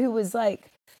dad who was like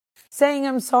saying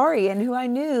I'm sorry and who I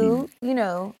knew,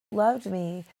 loved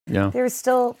me. Yeah. There's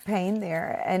still pain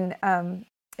there. And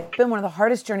it's been one of the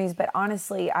hardest journeys, but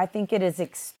honestly, I think it has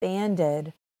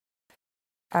expanded.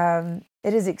 It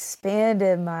has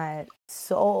expanded my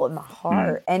soul and my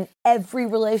heart and every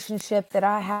relationship that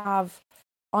I have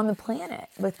on the planet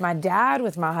with my dad,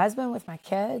 with my husband, with my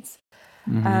kids,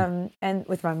 and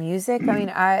with my music. I mean,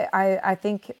 I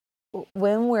think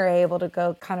when we're able to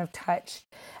go kind of touch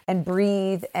and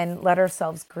breathe and let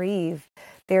ourselves grieve,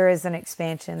 there is an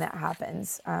expansion that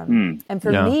happens. And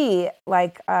for me,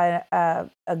 like a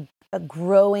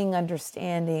growing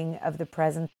understanding of the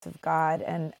presence of God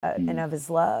and of His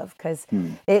love, because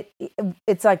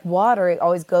it's like water; it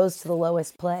always goes to the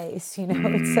lowest place,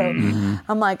 And so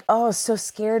I'm like, oh, so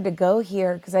scared to go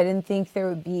here because I didn't think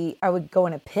I would go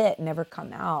in a pit and never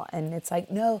come out. And it's like,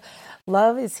 no,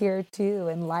 love is here too,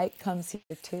 and light comes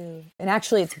here too. And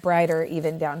actually, it's brighter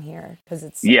even down here because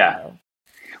it's so low.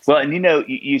 Well, and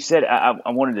you said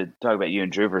I wanted to talk about you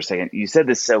and Drew for a second. You said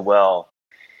this so well.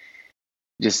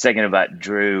 Just a second about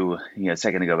Drew, a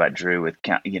second ago about Drew with,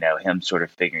 him sort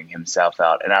of figuring himself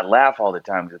out. And I laugh all the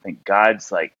time because I think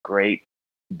God's like great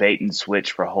bait and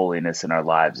switch for holiness in our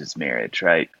lives is marriage,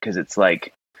 right? Because it's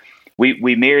like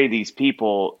we marry these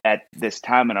people at this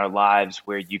time in our lives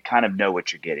where you kind of know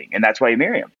what you're getting. And that's why you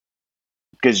marry them.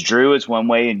 Because Drew is one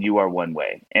way and you are one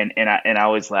way. And I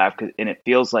always laugh and it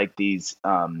feels like these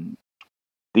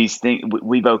things,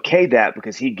 we've okayed that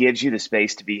because he gives you the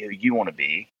space to be who you want to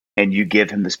be. And you give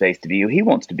him the space to be who he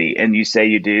wants to be. And you say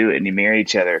you do, and you marry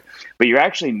each other. But you're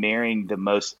actually marrying the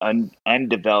most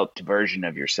undeveloped version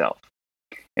of yourself.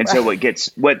 And so what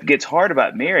gets hard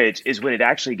about marriage is when it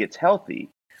actually gets healthy.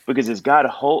 Because as God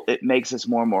it makes us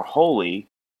more and more holy,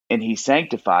 and He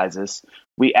sanctifies us,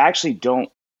 we actually don't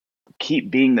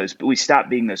keep being those. We stop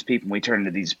being those people, and we turn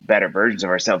into these better versions of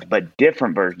ourselves, but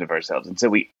different versions of ourselves. And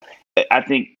so I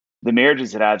think the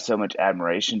marriages that I have so much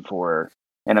admiration for,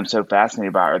 and I'm so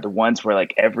fascinated by, are the ones where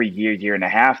like every year and a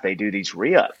half, they do these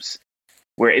re-ups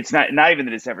where it's not even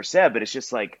that it's ever said, but it's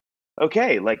just like,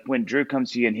 okay, like when Drew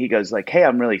comes to you and he goes like, hey,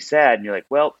 I'm really sad. And you're like,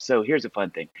 well, so here's a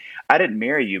fun thing. I didn't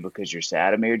marry you because you're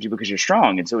sad. I married you because you're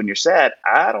strong. And so when you're sad,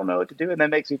 I don't know what to do. And that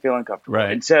makes me feel uncomfortable.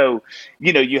 Right. And so,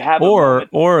 you have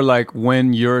or like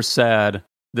when you're sad,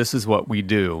 this is what we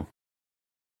do.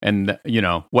 And,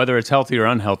 whether it's healthy or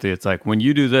unhealthy, it's like when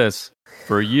you do this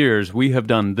for years, we have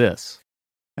done this.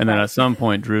 And then at some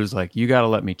point, Drew's like, you got to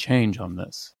let me change on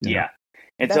this. Yeah.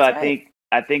 And that's so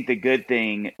I think the good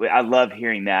thing, I love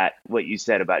hearing that, what you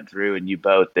said about Drew and you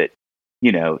both, that,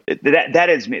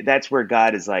 that's where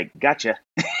God is like, gotcha.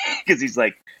 Because He's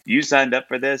like, you signed up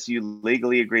for this. You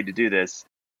legally agreed to do this.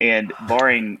 And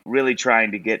barring really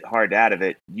trying to get hard out of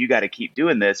it, you got to keep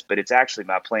doing this. But it's actually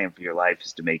my plan for your life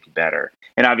is to make you better.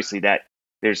 And obviously that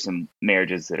there's some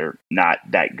marriages that are not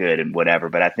that good and whatever.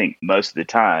 But I think most of the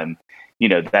time, you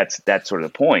know, that's sort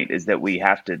of the point, is that we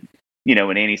have to, you know,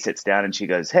 when Annie sits down and she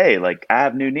goes, hey, like, I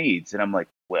have new needs. And I'm like,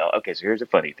 well, okay, so here's a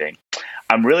funny thing.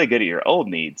 I'm really good at your old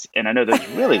needs, and I know those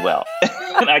really well,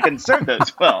 and I can serve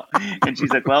those well. And she's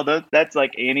like, well, that's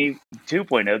like Annie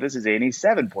 2.0. This is Annie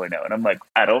 7.0. And I'm like,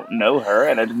 I don't know her,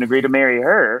 and I didn't agree to marry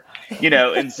her, you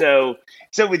know. And so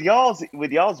with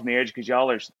y'all's marriage, because y'all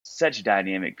are such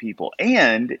dynamic people,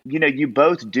 and, you know, you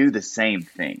both do the same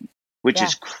thing, which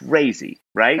is crazy,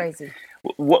 right? Crazy.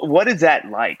 What is that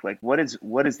like? Like, what is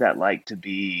that like to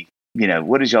be, you know,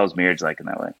 what is y'all's marriage like in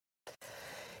that way?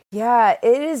 Yeah,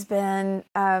 it has been,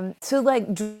 so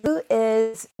like Drew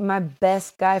is my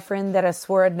best guy friend that I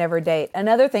swore I'd never date.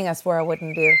 Another thing I swore I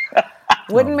wouldn't do.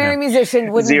 Wouldn't marry a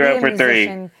musician, wouldn't 0 be a for 3.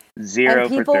 musician. 0 and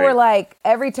people for 3. were like,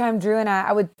 every time Drew and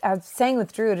I sang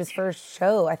with Drew at his first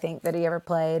show, I think, that he ever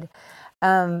played.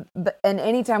 And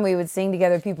anytime we would sing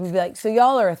together, people would be like, so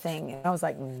y'all are a thing. And I was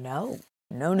like, no.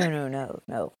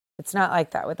 It's not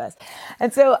like that with us.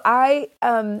 And so I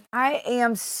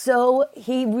am so,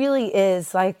 he really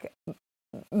is like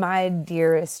my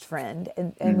dearest friend.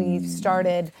 And we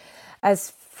started as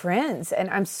friends,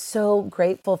 and I'm so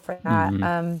grateful for that.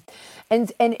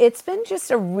 And it's been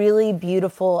just a really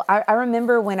beautiful, I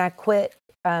remember when I quit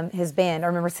his band, I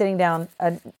remember sitting down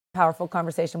a powerful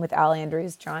conversation with Ellie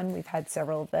Andrews, John. We've had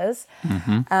several of those.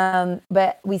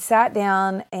 But we sat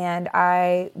down, and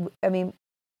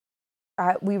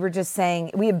we were just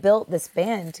saying, we had built this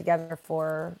band together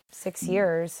for 6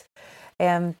 years,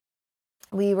 and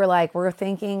we were like, we're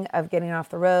thinking of getting off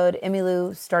the road.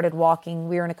 Emmylou started walking.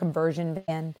 We were in a conversion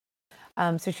van.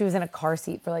 So she was in a car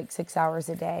seat for like 6 hours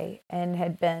a day, and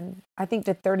had been, I think,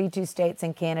 to 32 states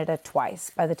and Canada twice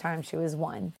by the time she was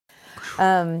 1.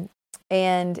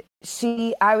 And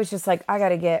I was just like, I got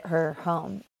to get her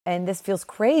home. And this feels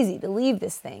crazy to leave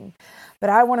this thing,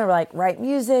 but I want to like write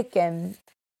music and,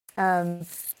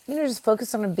 just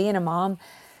focus on being a mom.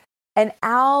 And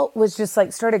Al was just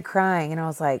like, started crying. And I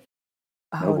was like,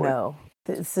 oh no,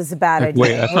 this is a bad idea.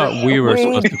 Wait, I thought we were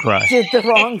supposed to cry. Did the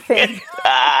wrong thing.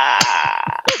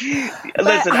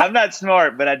 Listen, I'm not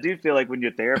smart, but I do feel like when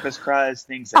your therapist cries,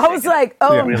 things. I was like,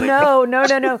 oh really...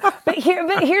 no. But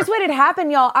here's what had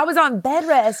happened, y'all. I was on bed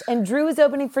rest, and Drew was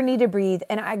opening for Need to Breathe,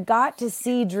 and I got to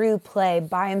see Drew play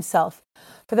by himself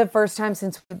for the first time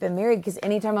since we've been married. Because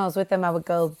anytime I was with him, I would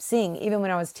go sing, even when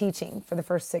I was teaching for the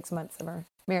first 6 months of our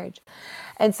marriage.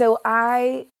 And so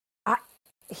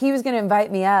he was going to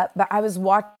invite me up, but I was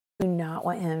watching. I do not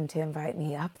want him to invite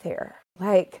me up there.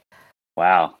 Like,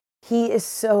 wow. He is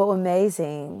so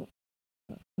amazing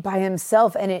by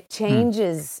himself, and it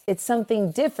changes. It's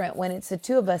something different when it's the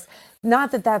two of us.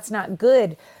 Not that that's not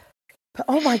good, but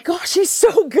oh my gosh, he's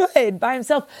so good by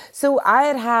himself. So I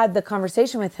had the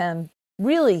conversation with him,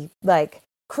 really like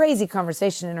crazy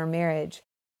conversation in our marriage.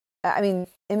 I mean,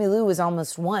 Emmylou was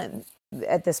almost 1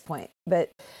 at this point,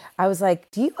 but I was like,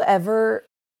 do you ever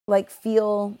like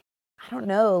feel, I don't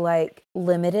know, like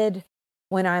limited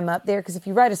when I'm up there? Because if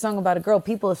you write a song about a girl,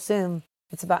 people assume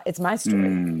it's my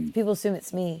story. People assume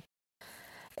it's me.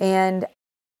 And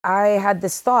I had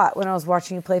this thought when I was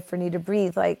watching you play for Need to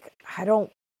Breathe, like,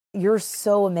 you're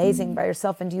so amazing by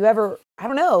yourself. And do you ever, I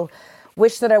don't know,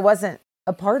 wish that I wasn't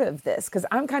a part of this? Because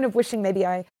I'm kind of wishing maybe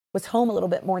I was home a little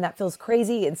bit more, and that feels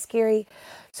crazy and scary.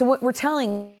 So what we're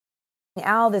telling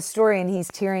Al this story, and he's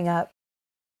tearing up.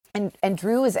 And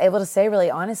Drew was able to say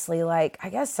really honestly, like, I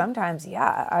guess sometimes,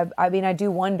 yeah, I mean, I do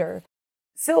wonder.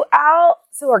 So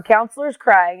our counselor's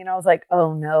crying, and I was like,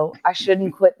 oh no, I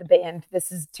shouldn't quit the band. This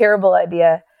is a terrible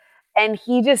idea. And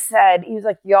he just said, he was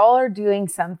like, y'all are doing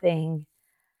something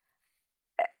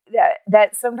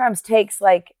that sometimes takes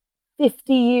like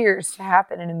 50 years to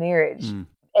happen in a marriage.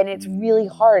 And it's really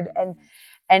hard.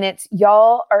 And it's,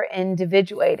 y'all are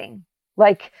individuating.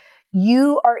 Like,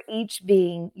 you are each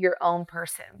being your own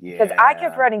person. Because I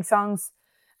kept writing songs.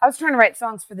 I was trying to write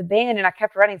songs for the band, and I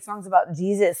kept writing songs about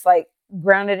Jesus, like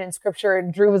grounded in scripture.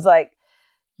 And Drew was like,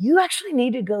 you actually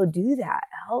need to go do that,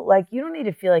 Al. Like, you don't need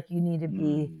to feel like you need to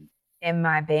be in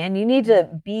my band. You need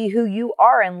to be who you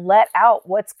are and let out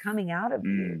what's coming out of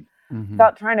you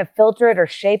without trying to filter it or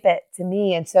shape it to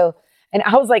me. And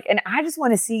I was like, and I just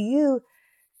want to see you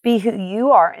be who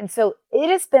you are. And so it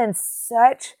has been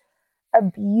such a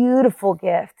beautiful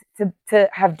gift to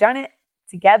have done it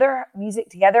together, music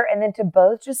together, and then to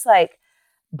both just like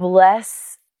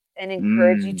bless and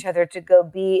encourage each other to go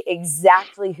be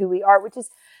exactly who we are, which is,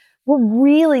 we're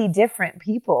really different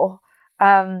people.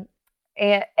 And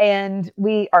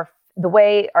we are, the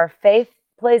way our faith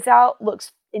plays out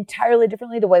looks entirely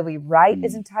differently. The way we write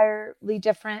is entirely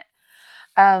different.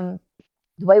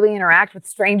 the way we interact with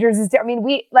strangers is different. I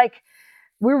mean,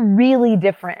 we're really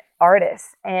different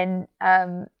artists, and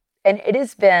it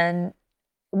has been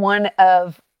one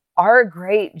of our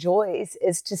great joys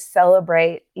is to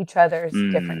celebrate each other's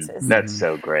differences. That's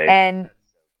so great. And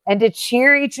to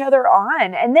cheer each other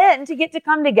on, and then to get to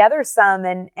come together some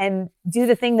and do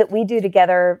the thing that we do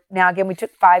together. Now, again, we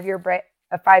took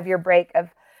a 5-year break of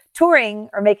touring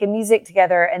or making music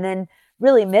together, and then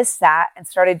really missed that and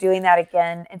started doing that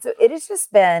again. And so it has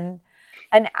just been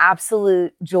an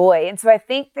absolute joy. And so I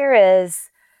think there is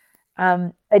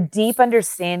a deep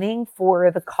understanding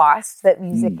for the cost that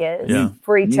music is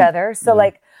for each other. So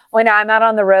like when I'm out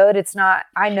on the road,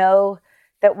 I know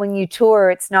that when you tour,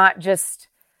 it's not just,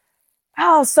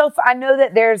 I know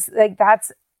that there's like,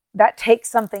 that takes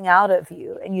something out of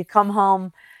you, and you come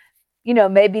home,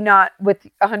 maybe not with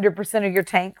 100% of your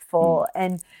tank full.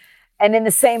 And in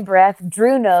the same breath,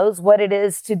 Drew knows what it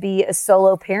is to be a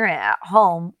solo parent at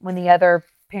home when the other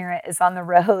parent is on the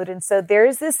road. And so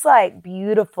there's this like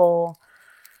beautiful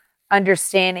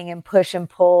understanding and push and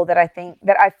pull that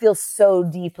I feel so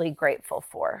deeply grateful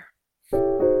for.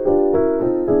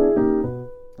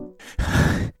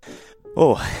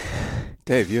 Oh,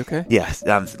 Dave, you okay? Yes.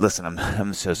 Listen,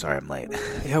 I'm so sorry I'm late.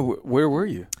 Yeah, where were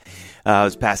you? I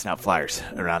was passing out flyers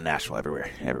around Nashville, everywhere.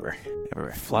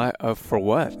 For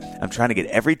what? I'm trying to get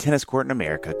every tennis court in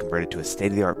America converted to a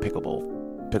state-of-the-art pickleball.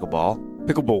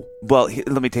 Well,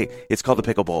 let me tell you, it's called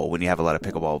the pickleball when you have a lot of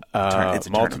pickleball. It's a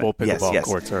multiple tournament. pickleball Yes.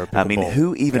 courts are a pickleball. I mean,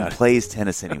 who even plays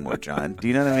tennis anymore, John? Do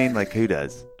you know what I mean? Like, who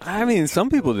does? I mean, some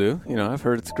people do. I've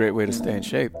heard it's a great way to stay in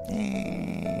shape.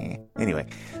 Anyway,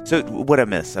 so what I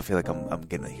missed? I feel like I'm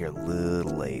getting here a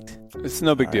little late. It's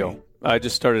no big deal. I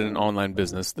just started an online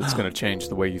business that's going to change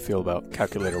the way you feel about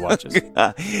calculator watches.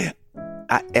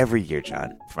 Every year,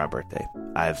 John, for my birthday,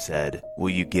 I've said,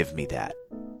 will you give me that?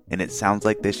 And it sounds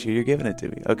like this year you're giving it to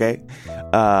me. Okay.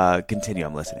 Continue.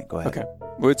 I'm listening. Go ahead. Okay.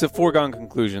 Well, it's a foregone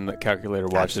conclusion that calculator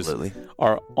watches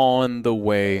are on the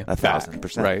way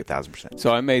 1,000%. Right? 1,000%.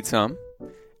 So I made some,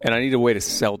 and I need a way to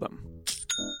sell them.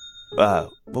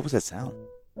 What was that sound?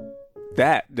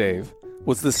 That, Dave,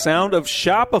 was the sound of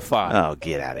Shopify. Oh,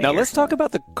 get out of here. Now, let's talk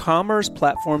about the commerce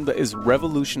platform that is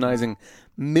revolutionizing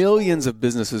millions of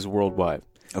businesses worldwide.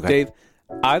 Okay. Dave,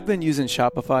 I've been using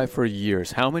Shopify for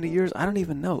years. How many years? I don't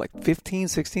even know. Like 15,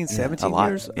 16, 17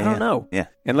 years? I don't know. Yeah.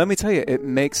 And let me tell you, it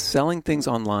makes selling things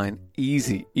online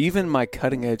easy. Even my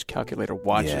cutting-edge calculator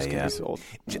watches can be sold.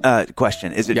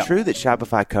 Question. Is it true that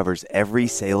Shopify covers every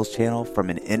sales channel from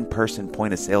an in-person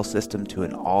point-of-sale system to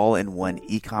an all-in-one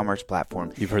e-commerce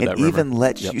platform? You've heard that rumor. And even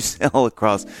lets Yep. you sell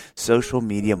across social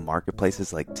media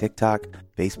marketplaces like TikTok,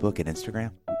 Facebook, and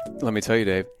Instagram? Let me tell you,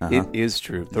 Dave, it is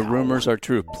true. The rumors are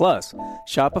true. Plus,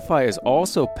 Shopify is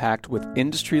also packed with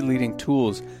industry-leading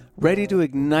tools ready to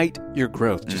ignite your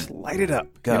growth. Just light it up.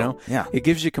 Go. Yeah. It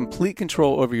gives you complete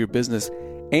control over your business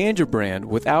and your brand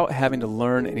without having to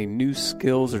learn any new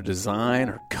skills or design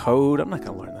or code. I'm not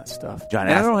going to learn that stuff. John,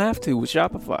 and I don't have to with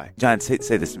Shopify. John, say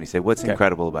this to me. Say, what's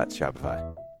incredible about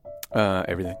Shopify?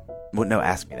 Everything. Well, no,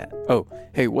 ask me that. Oh,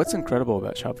 hey, what's incredible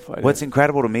about Shopify? Dave? What's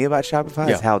incredible to me about Shopify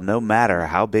is how no matter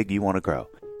how big you want to grow,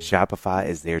 Shopify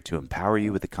is there to empower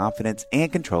you with the confidence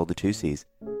and control, the 2 C's,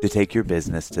 to take your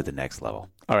business to the next level.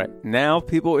 All right. Now,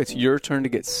 people, it's your turn to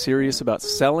get serious about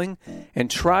selling and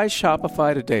try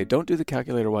Shopify today. Don't do the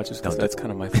calculator watches because that's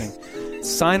kind of my thing.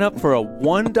 Sign up for a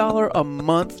 $1 a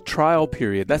month trial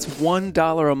period. That's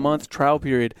 $1 a month trial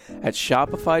period at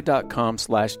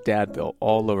shopify.com/dadville,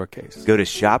 all lowercase. Go to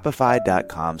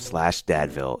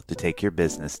shopify.com/dadville to take your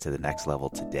business to the next level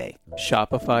today.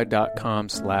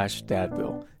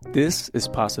 Shopify.com/dadville. This is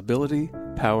possibility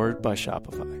powered by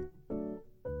Shopify.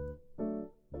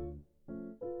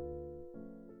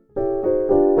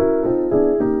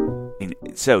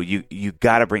 So you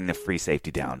got to bring the free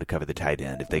safety down to cover the tight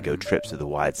end if they go trips to the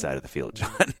wide side of the field,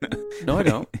 John. No, I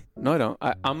don't.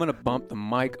 I'm going to bump the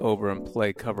mic over and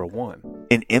play cover 1.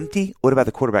 And empty? What about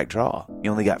the quarterback draw?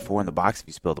 You only got 4 in the box if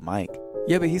you spill the mic.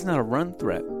 Yeah, but he's not a run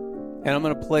threat. And I'm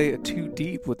going to play it 2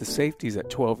 deep with the safeties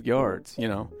at 12 yards,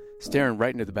 staring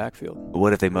right into the backfield.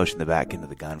 What if they motion the back into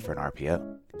the gun for an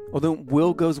RPO? Well, then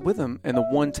Will goes with him, and the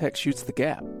one tech shoots the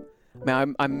gap. Now,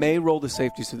 I may roll the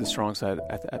safeties to the strong side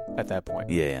at that point.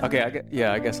 Yeah. Okay, I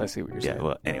guess I see what you're saying. Yeah,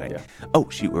 well, anyway. Yeah. Oh,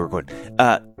 shoot, we're recording.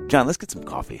 John, let's get some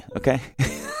coffee, okay?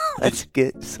 Let's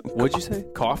get some What'd you say?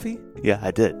 Coffee? Yeah,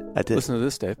 I did. Listen to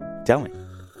this, Dave. Tell me.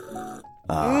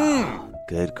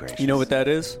 Good gracious. You know what that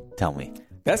is? Tell me.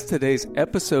 That's today's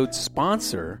episode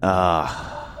sponsor.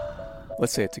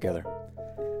 Let's say it together.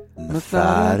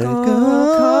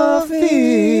 Methodical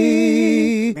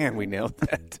Coffee. Man, we nailed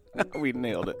that. We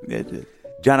nailed it. Yeah, it did.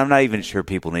 John, I'm not even sure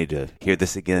people need to hear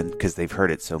this again because they've heard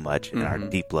it so much in our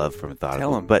deep love for Methodical.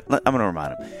 Tell 'em. But I'm going to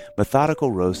remind them.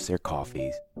 Methodical roasts their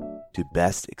coffees to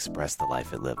best express the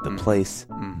life it lived, the place,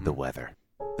 the weather,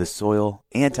 the soil,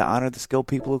 and to honor the skilled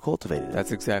people who cultivated it.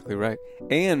 That's exactly right.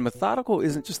 And Methodical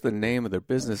isn't just the name of their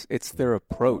business, it's their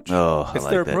approach. Oh, it's I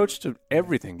like their that. approach to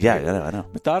everything. Yeah, Dave. I know.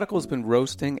 Methodical has been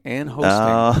roasting and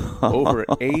hosting over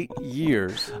 8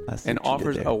 years and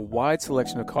offers a wide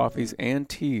selection of coffees and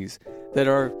teas that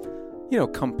are,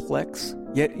 complex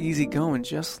yet easygoing,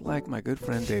 just like my good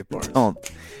friend Dave Barnes.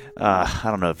 I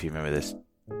don't know if you remember this.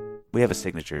 We have a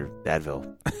signature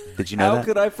Advil. Did you know that? How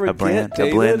could I forget, a brand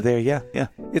David? there, yeah.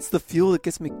 It's the fuel that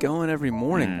gets me going every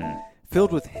morning.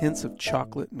 Filled with hints of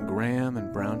chocolate and graham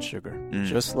and brown sugar,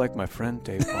 just like my friend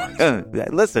Dave Barnes.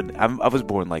 Listen, I was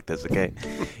born like this, okay?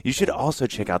 You should also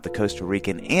check out the Costa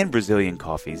Rican and Brazilian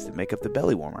coffees that make up the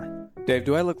belly warmer. Dave,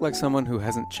 do I look like someone who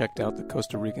hasn't checked out the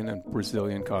Costa Rican and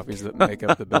Brazilian coffees that make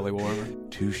up the belly warmer?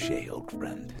 Touche, old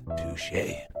friend. Touche.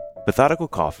 Methodical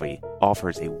Coffee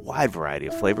offers a wide variety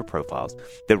of flavor profiles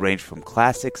that range from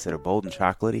classics that are bold and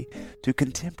chocolatey to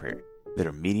contemporary that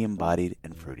are medium-bodied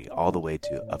and fruity, all the way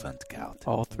to avant-garde.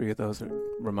 All three of those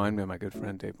remind me of my good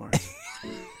friend Dave Barnes.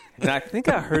 And I think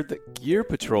I heard that Gear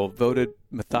Patrol voted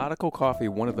Methodical Coffee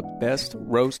one of the best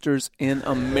roasters in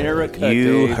America.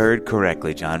 You Dave. heard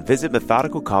correctly, John. Visit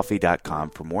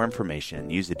methodicalcoffee.com for more information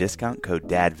and use the discount code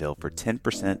DADVILLE for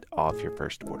 10% off your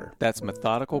first order. That's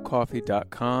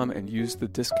methodicalcoffee.com and use the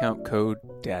discount code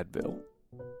DADVILLE.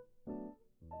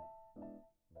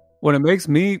 What it makes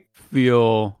me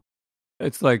feel,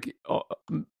 it's like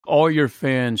all your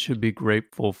fans should be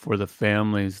grateful for the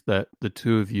families that the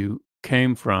two of you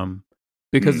came from,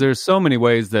 because there's so many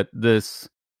ways that this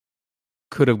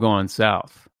could have gone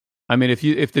south. I mean,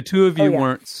 if the two of you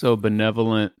weren't so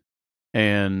benevolent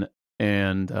and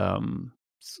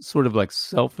sort of like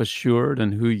self-assured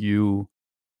in who you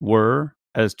were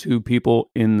as two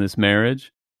people in this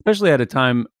marriage, especially at a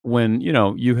time when,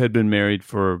 you had been married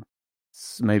for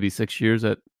maybe 6 years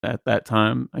at that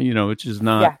time, which is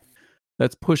not,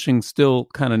 that's pushing still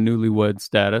kind of newlywed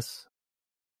status.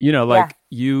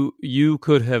 You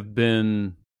could have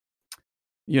been,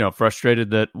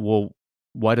 frustrated that, well,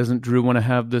 why doesn't Drew want to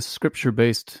have this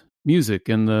scripture-based music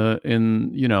and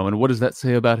what does that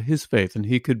say about his faith? And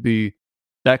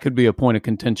that could be a point of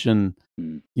contention.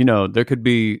 There could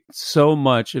be so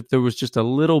much, if there was just a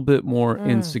little bit more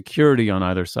insecurity on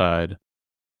either side,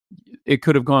 it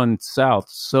could have gone south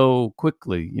so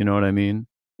quickly. You know what I mean?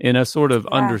 In a sort of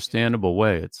understandable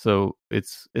way. It's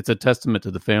a testament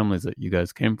to the families that you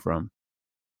guys came from,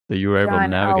 that you were able to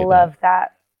navigate. I love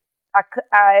that.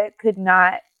 I could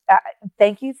not.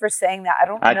 Thank you for saying that. I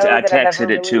don't know. I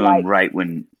texted it to him right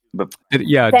when.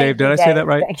 Dave, did I say that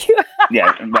right? Thank you.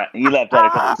 Yeah, you left out a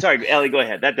couple. Sorry, Ellie, go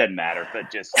ahead. That doesn't matter,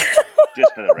 but just for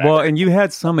the record. Well, and you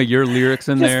had some of your lyrics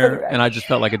in there, and I just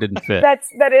felt like it didn't fit.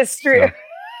 That is true. So.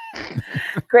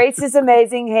 Grace is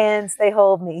amazing hands. They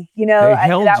hold me. They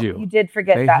held you. You did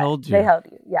forget they that. Held you. They held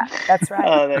you. Yeah, that's right.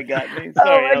 Oh, they got me.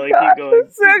 Sorry, Ellie. God, keep going.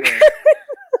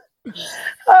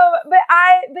 But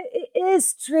it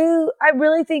is true. I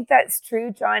really think that's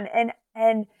true, John.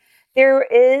 And there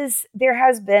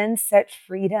has been such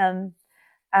freedom,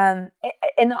 in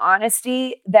the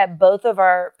honesty that both of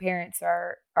our parents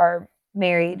are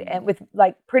married and with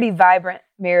like pretty vibrant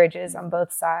marriages on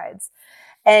both sides.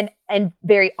 And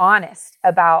very honest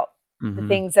about the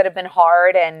things that have been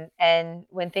hard and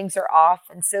when things are off.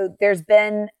 And so there's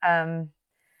been, I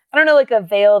don't know, like a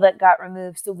veil that got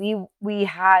removed. So we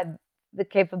had the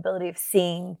capability of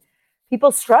seeing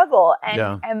people struggle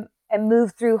and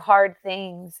move through hard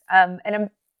things. And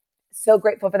I'm so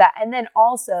grateful for that. And then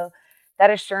also that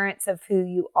assurance of who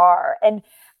you are. And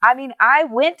I mean, I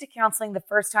went to counseling the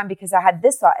first time because I had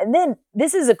this thought. And then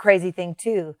this is a crazy thing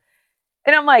too.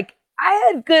 And I'm like,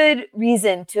 I had good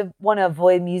reason to want to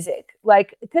avoid music,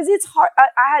 like, because it's hard.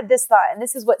 I had this thought, and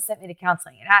this is what sent me to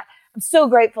counseling. And I'm so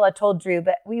grateful I told Drew,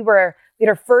 but we had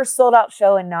our first sold out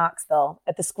show in Knoxville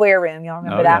at the Square Room. Y'all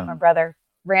remember that? Yeah. My brother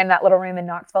ran that little room in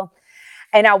Knoxville.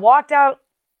 And I walked out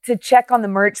to check on the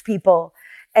merch people,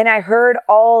 and I heard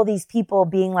all these people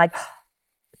being like,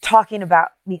 talking about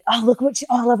me. Oh, look what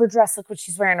I love her dress. Look what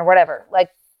she's wearing or whatever. Like,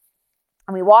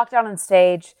 and we walked out on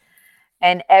stage.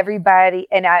 And everybody,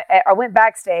 and I went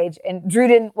backstage, and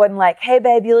Drew wasn't like, "Hey,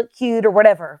 babe, you look cute" or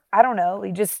whatever. I don't know.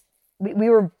 We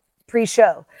were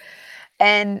pre-show,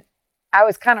 and I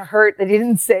was kind of hurt that he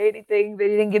didn't say anything, that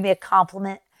he didn't give me a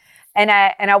compliment. And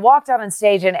I walked out on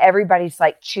stage, and everybody's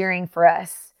like cheering for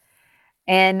us.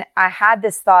 And I had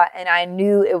this thought, and I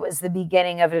knew it was the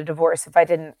beginning of a divorce if I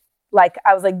didn't Like,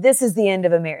 I was like, this is the end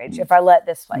of a marriage if I let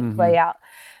this like play out.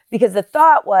 Because the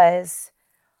thought was,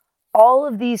 all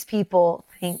of these people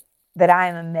think that I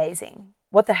am amazing.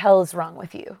 What the hell is wrong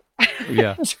with you?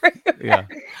 Yeah. Yeah.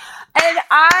 And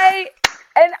I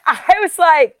was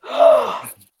like, oh,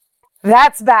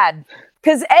 that's bad.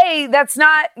 Because that's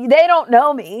not, they don't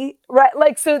know me, right?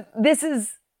 Like, so this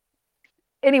is,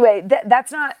 anyway,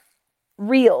 that's not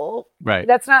real. Right.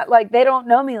 That's not like, they don't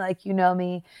know me like you know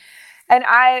me. And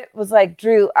I was like,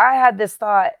 Drew, I had this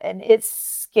thought and it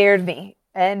scared me.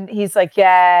 And he's like,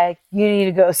 yeah, you need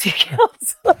to go see a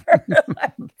counselor.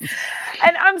 Like,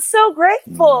 and I'm so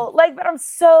grateful. Like, but I'm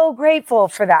so grateful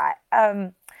for that.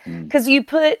 Because you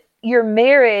put your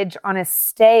marriage on a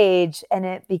stage and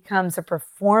it becomes a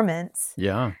performance.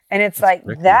 Yeah. And it's like,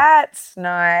 tricky. that's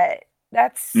not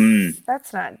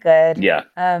good. Yeah.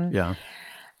 Yeah.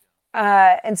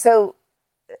 And so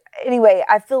anyway,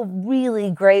 I feel really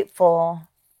grateful.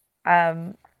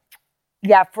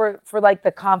 For like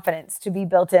the confidence to be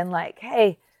built in, like,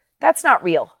 hey, that's not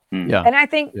real. Yeah. And I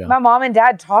think my mom and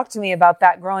dad talked to me about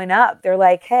that growing up. They're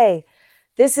like, hey,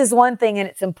 this is one thing and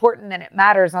it's important and it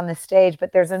matters on the stage,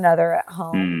 but there's another at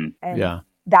home. And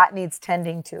that needs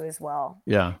tending to as well.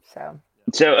 Yeah. So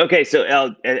okay, so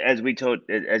Elle, as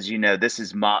you know, this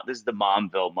is the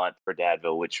Momville month for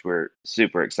Dadville, which we're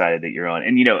super excited that you're on.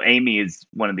 And Amy is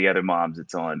one of the other moms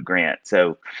that's on Grant.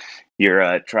 So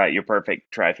your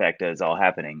perfect trifecta is all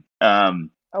happening. I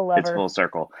love it's her. full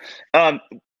circle. I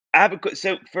have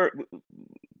question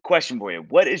for you.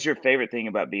 What is your favorite thing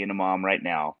about being a mom right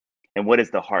now? And what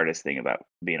is the hardest thing about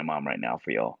being a mom right now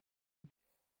for y'all?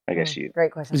 I guess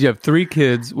great question. You have 3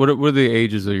 kids. What are the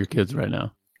ages of your kids right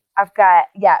now? we've got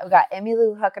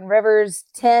Emmylou, Huck, and Rivers,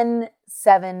 10,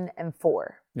 7, and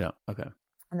 4. Yeah. Okay.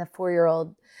 And the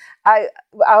 4-year-old. I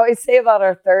always say about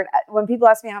our third, when people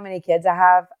ask me how many kids I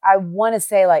have, I want to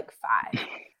say like 5.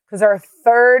 Because our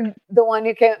third, the one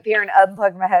who came up here and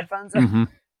unplugged my headphones,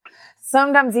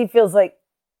 sometimes he feels like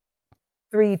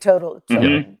 3 total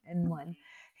children in one.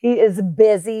 He is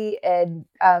busy and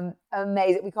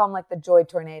amazing. We call him like the joy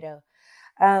tornado.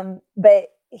 But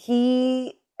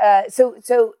he,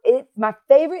 my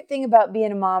favorite thing about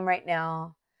being a mom right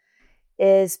now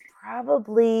is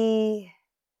probably,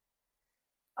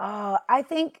 I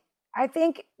think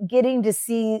getting to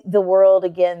see the world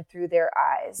again through their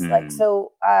eyes.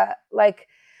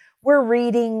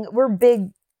 We're big.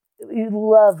 We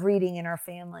love reading in our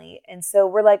family. And so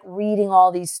we're like reading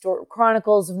all these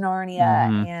Chronicles of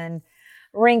Narnia and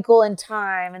Wrinkle in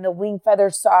Time and the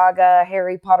Wingfeather Saga,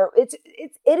 Harry Potter. It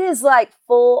is like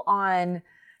full on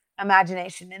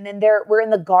imagination. And then we're in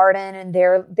the garden and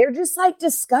they're just like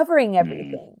discovering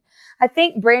everything. I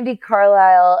think Brandi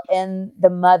Carlile in The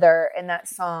Mother in that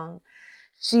song,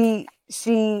 she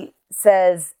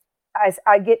says,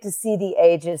 I get to see the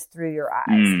ages through your eyes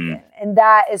again. And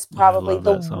that is probably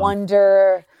the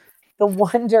wonder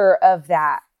of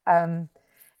that,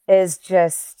 is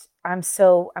just, I'm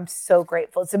so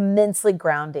grateful. It's immensely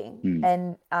grounding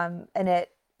and it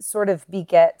sort of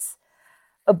begets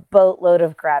a boatload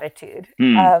of gratitude,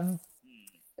 in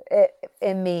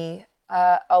me,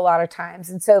 a lot of times.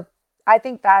 And so I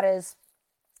think that is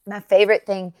my favorite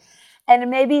thing. And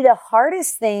maybe the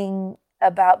hardest thing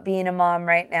about being a mom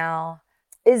right now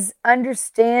is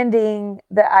understanding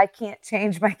that I can't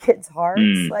change my kids'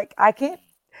 hearts. Like I can't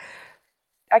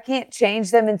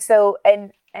change them. And so,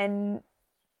 and I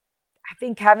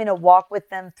think having to walk with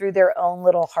them through their own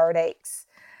little heartaches,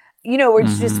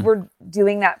 we're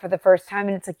doing that for the first time.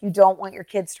 And it's like, you don't want your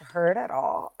kids to hurt at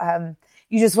all.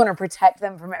 You just want to protect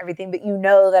them from everything, but you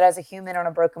know that as a human on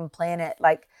a broken planet,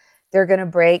 like they're going to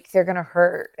break, they're going to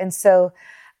hurt. And so,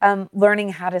 learning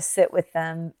how to sit with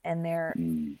them and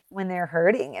when they're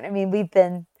hurting. And I mean, we've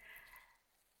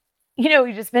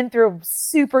just been through a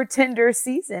super tender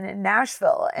season in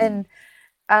Nashville and,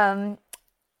 having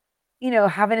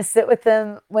to sit with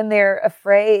them when they're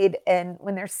afraid and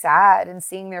when they're sad and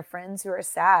seeing their friends who are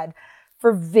sad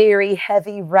for very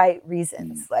heavy, right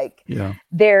reasons. Like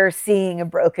they're seeing a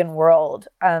broken world,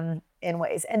 in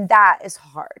ways. And that is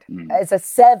hard. As a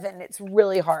 7, it's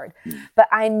really hard, but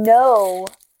I know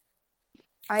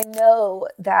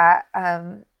that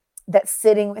that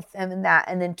sitting with them in that,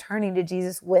 and then turning to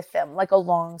Jesus with them, like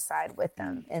alongside with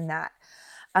them in that,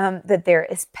 that there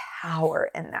is power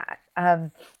in that.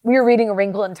 We were reading A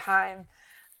Wrinkle in Time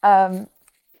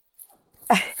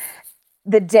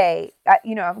the day,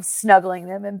 I'm snuggling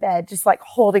them in bed, just like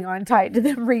holding on tight to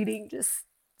them, reading, just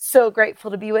so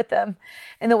grateful to be with them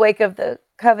in the wake of the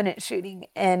Covenant shooting.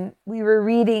 And we were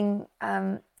reading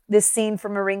this scene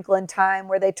from A Wrinkle in Time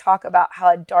where they talk about how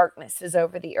a darkness is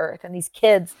over the earth and these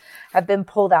kids have been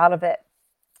pulled out of it.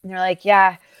 And they're like,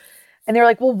 yeah. And they're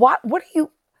like, well, why are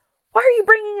you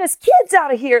bringing us kids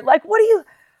out of here? Like,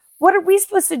 what are we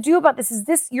supposed to do about this? Is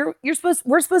this,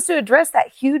 we're supposed to address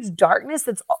that huge darkness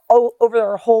that's over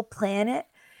our whole planet?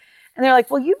 And they're like,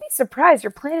 well, you'd be surprised.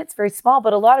 Your planet's very small,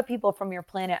 but a lot of people from your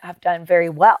planet have done very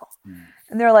well.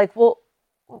 And they're like, well,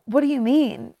 what do you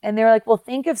mean? And they're like, well,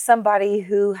 think of somebody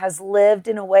who has lived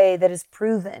in a way that has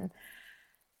proven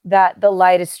that the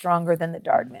light is stronger than the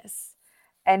darkness.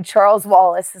 And Charles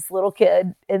Wallace, this little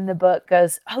kid in the book,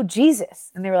 goes, oh,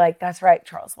 Jesus. And they were like, that's right,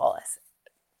 Charles Wallace.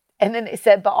 And then they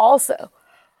said, but also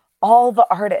all the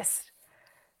artists,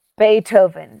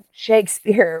 Beethoven,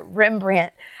 Shakespeare,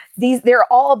 Rembrandt, they're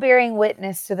all bearing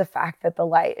witness to the fact that the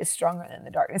light is stronger than the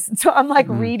darkness. And so I'm like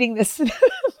reading this,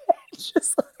 it's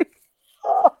just like,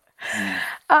 oh.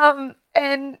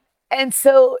 And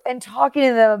talking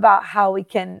to them about how we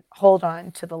can hold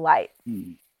on to the light,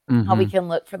 how we can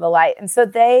look for the light. And so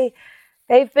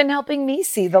they've been helping me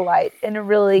see the light in a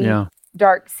really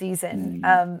dark season.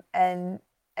 And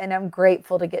I'm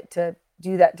grateful to get to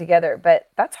do that together, but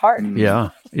that's hard. Yeah.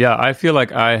 I feel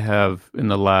like I have in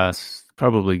the last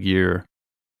probably year,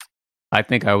 I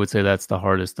think I would say that's the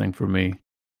hardest thing for me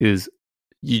is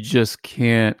you just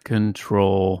can't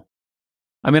control.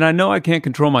 I mean, I know I can't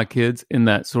control my kids in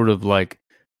that sort of like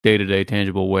day-to-day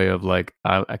tangible way of like,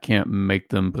 I can't make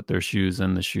them put their shoes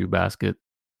in the shoe basket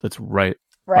that's right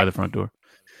by the front door.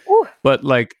 Ooh, but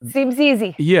like, seems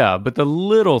easy. Yeah. But the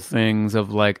little things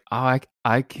of like, I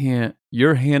can't,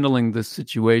 you're handling this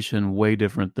situation way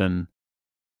different than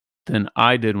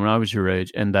I did when I was your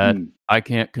age. And that I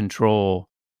can't control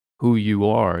who you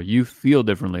are. You feel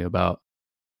differently about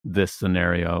this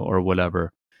scenario or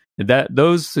whatever.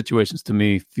 Those situations to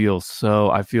me feel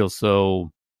so, out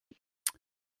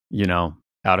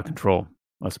of control,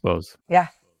 I suppose. Yeah.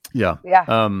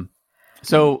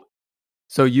 So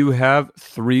you have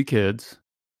 3 kids,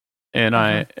 and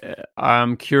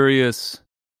I'm curious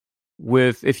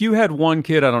if you had 1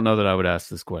 kid, I don't know that I would ask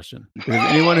this question. Because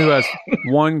anyone who has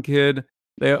 1 kid,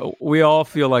 we all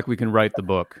feel like we can write the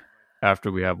book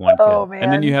after we have 1 kid. Oh, man.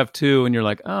 And then you have 2 and you're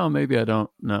like, oh, maybe I don't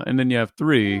know. And then you have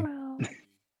 3.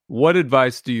 What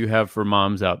advice do you have for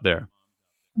moms out there?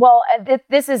 Well,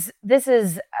 this is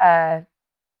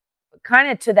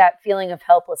kind of to that feeling of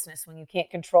helplessness when you can't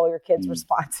control your kids'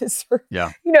 responses.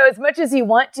 As much as you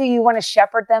want to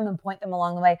shepherd them and point them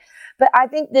along the way. But I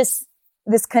think this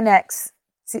connects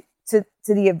to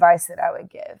the advice that I would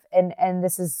give. And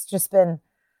this has just been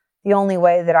the only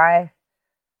way that I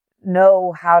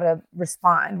know how to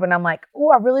respond when I'm like, oh,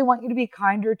 I really want you to be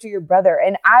kinder to your brother.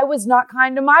 And I was not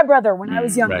kind to my brother when I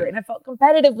was younger, and I felt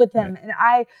competitive with him. And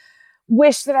I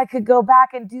wish that I could go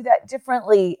back and do that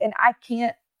differently. And I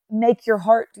can't make your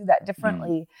heart do that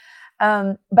differently.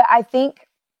 But I think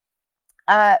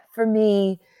for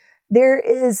me, there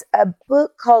is a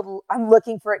book called, I'm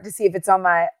looking for it to see if it's on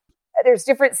there's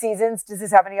different seasons. Does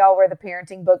this happen to y'all where the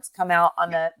parenting books come out on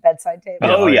the bedside table?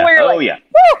 Oh, yeah. Woo,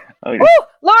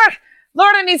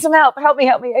 Lord, I need some help. Help me.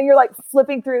 And you're like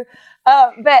flipping through.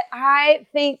 But I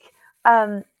think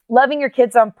loving your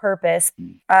kids on purpose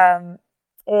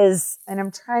is, and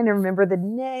I'm trying to remember the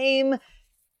name,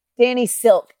 Danny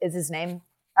Silk is his name.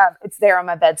 It's there on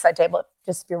my bedside table,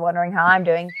 just if you're wondering how I'm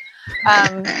doing.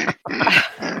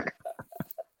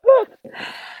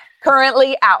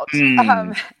 Currently out.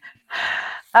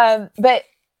 But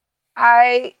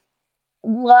I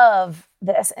love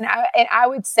this. And I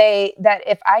would say that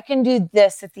if I can do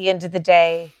this at the end of the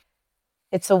day,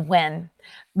 it's a win.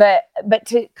 But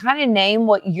to kind of name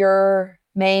what your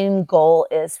main goal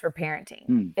is for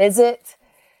parenting. Is it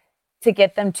to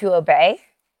get them to obey?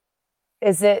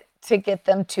 Is it to get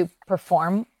them to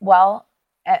perform well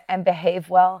and behave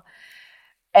well?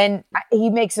 And he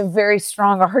makes a very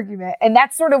strong argument. And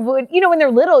that's sort of when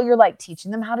they're little, you're like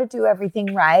teaching them how to do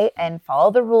everything right and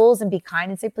follow the rules and be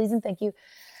kind and say please and thank you.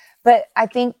 But I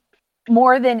think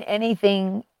more than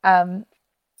anything, and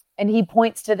he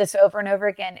points to this over and over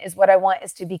again, is what I want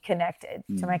is to be connected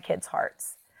to my kids'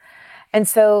 hearts. And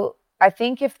so I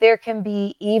think if there can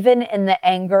be, even in the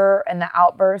anger and the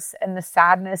outbursts and the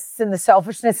sadness and the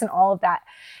selfishness and all of that,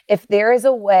 if there is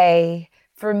a way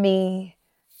for me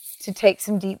to take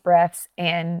some deep breaths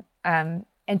and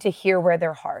to hear where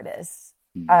their heart is,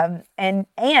 and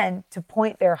to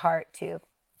point their heart to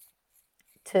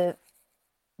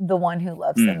the one who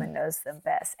loves them and knows them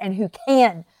best and who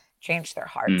can change their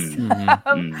hearts,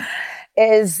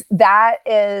 is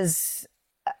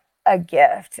a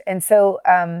gift. And so,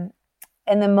 and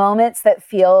and the moments that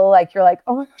feel like you're like,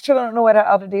 oh my gosh, I don't know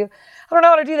how to do. I don't know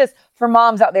how to do this. For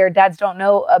moms out there, dads don't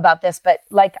know about this, but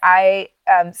like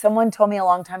someone told me a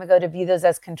long time ago to view those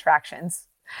as contractions.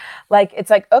 Like, it's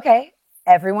like, okay,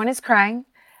 everyone is crying.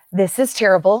 This is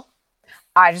terrible.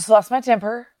 I just lost my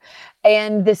temper.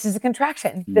 And this is a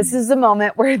contraction. This is a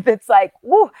moment where it's like,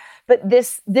 woo, but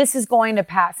this is going to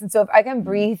pass. And so if I can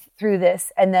breathe through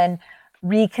this and then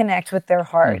reconnect with their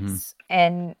hearts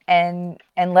and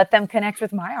let them connect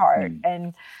with my heart,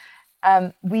 and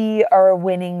we are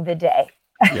winning the day.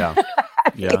 Yeah.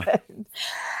 Yeah.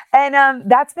 And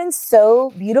that's been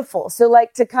so beautiful. So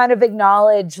like to kind of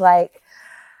acknowledge like,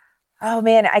 oh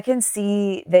man, I can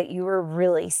see that you were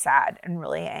really sad and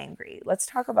really angry. Let's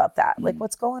talk about that. Like,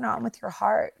 what's going on with your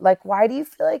heart? Like, why do you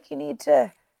feel like you need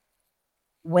to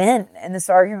win in this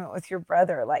argument with your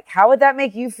brother? Like, how would that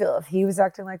make you feel if he was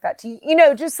acting like that to you? You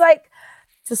know, just like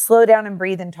to slow down and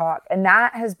breathe and talk. And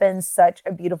that has been such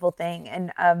a beautiful thing.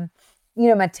 And, you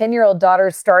know, my 10-year-old daughter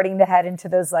is starting to head into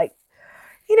those like,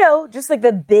 you know, just like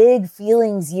the big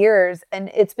feelings years. And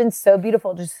it's been so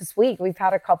beautiful just this week. We've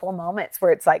had a couple moments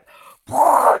where it's like,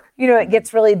 you know, it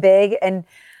gets really big. And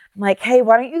I'm like, hey,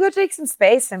 why don't you go take some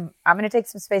space? And I'm going to take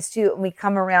some space too. And we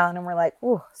come around and we're like,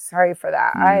 oh, sorry for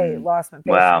that. I lost my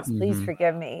patience. Wow. Please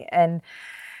forgive me. And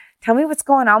tell me what's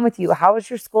going on with you. How was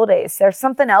your school days? There's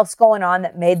something else going on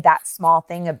that made that small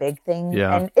thing a big thing.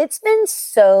 Yeah. And it's been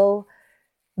so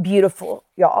beautiful,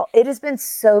 y'all. It has been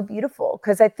so beautiful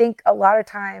because I think a lot of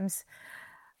times,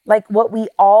 like what we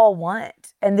all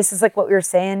want, and this is like what we were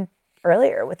saying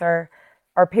earlier with our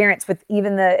parents, with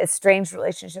even the estranged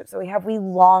relationships that we have, we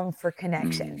long for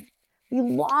connection. We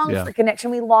long for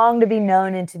connection. We long to be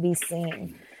known and to be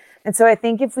seen. And so I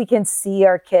think if we can see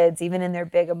our kids, even in their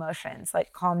big emotions,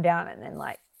 like calm down and then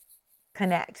like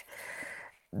connect,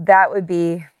 that would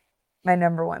be my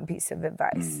number one piece of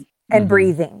advice. And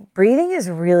breathing. Breathing is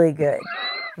really good.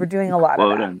 We're doing a lot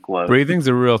of that. Unquote. Breathing's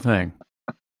a real thing.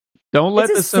 Don't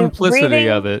let the simplicity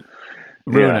of it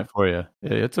ruin it for you.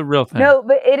 It's a real thing. No,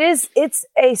 but it's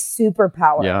a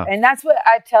superpower. Yeah. And that's what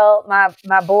I tell my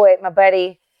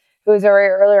buddy who was over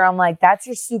here earlier. I'm like, that's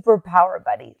your superpower,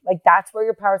 buddy. Like that's where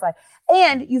your power's like.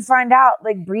 And you find out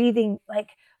like breathing, like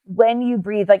when you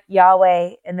breathe like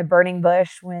Yahweh in the burning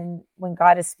bush, when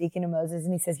God is speaking to Moses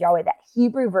and he says Yahweh, that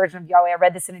Hebrew version of Yahweh, I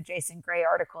read this in a Jason Gray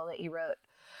article that he wrote.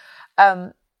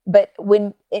 But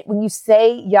when you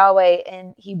say Yahweh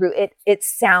in Hebrew, it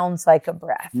sounds like a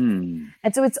breath. And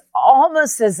so it's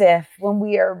almost as if when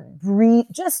we are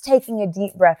just taking a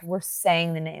deep breath, we're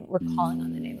saying the name, we're calling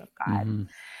on the name of God.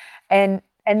 And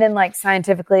then like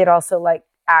scientifically, it also like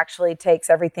actually takes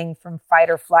everything from fight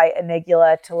or flight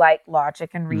amygdala to like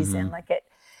logic and reason. Like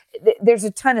there's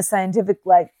a ton of scientific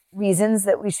like reasons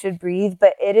that we should breathe,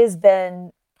 but it has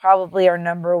been probably our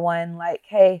number one, like,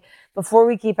 hey, before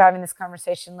we keep having this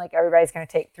conversation, like everybody's going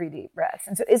to take 3 deep breaths.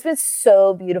 And so it's been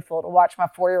so beautiful to watch my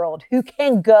 4-year-old who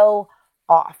can go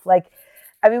off. Like,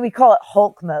 I mean, we call it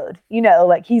Hulk mode, you know,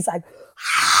 like he's like,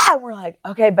 and we're like,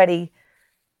 okay, buddy,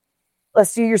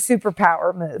 let's do your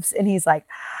superpower moves. And he's like,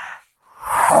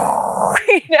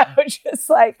 you know, just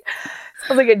like,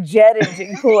 sounds like a jet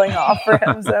engine cooling off for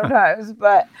him sometimes,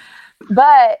 but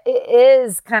it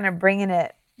is kind of bringing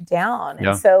it down.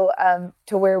 And so,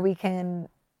 to where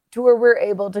we're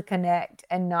able to connect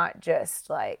and not just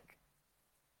like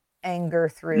anger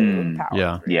through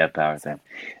power. Power thing.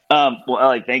 Well,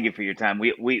 Ellie, thank you for your time.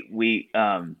 We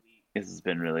this has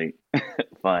been really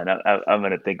fun. I'm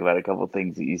going to think about a couple of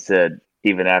things that you said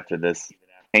even after this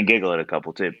and giggle at a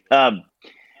couple too.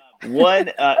 One,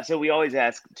 so we always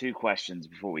ask 2 questions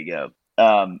before we go.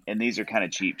 And these are kind of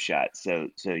cheap shots. So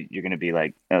you're going to be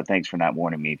like, oh, thanks for not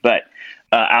warning me. But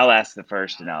I'll ask the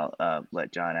first and I'll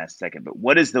let John ask second. But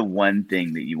what is the one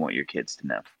thing that you want your kids to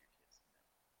know?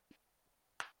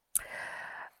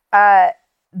 That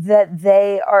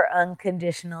they are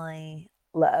unconditionally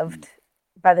loved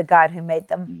by the God who made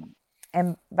them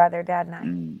and by their dad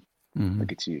and I.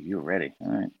 Look at you. You're ready.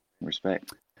 All right.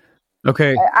 Respect.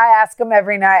 Okay. I ask them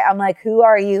every night. I'm like, who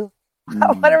are you? I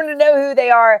want them to know who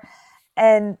they are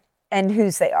and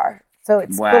whose they are. So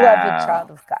it's beloved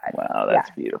child of God. Wow, that's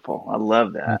beautiful. I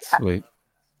love that. That's sweet.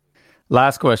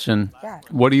 Last question. Yeah.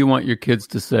 What do you want your kids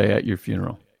to say at your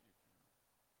funeral?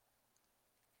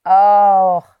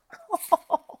 Oh.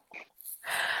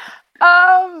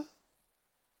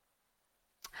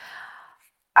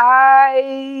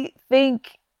 I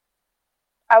think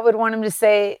I would want them to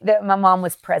say that my mom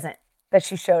was present, that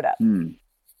she showed up in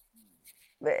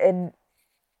the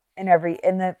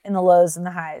lows and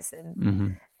the highs,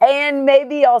 and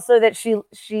maybe also that she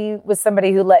was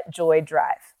somebody who let joy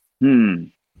drive.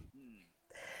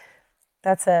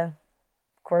 That's a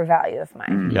core value of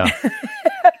mine. Yeah.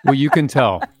 Well, you can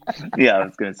tell. Yeah, I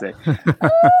was going to say.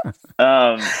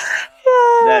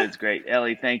 That is great.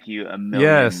 Ellie, thank you a million.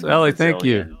 Yes, Ellie, thank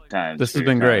you. Times this has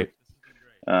been great.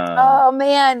 Oh,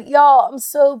 man. Y'all, I'm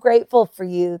so grateful for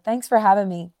you. Thanks for having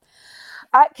me.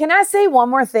 Can I say one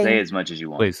more thing? Say as much as you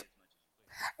want. Please.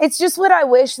 It's just what I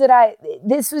wish that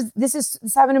this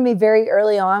happened to me very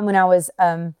early on when I was,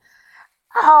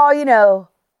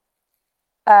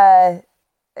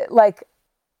 like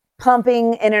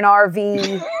pumping in an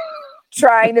RV,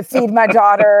 trying to feed my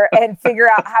daughter and figure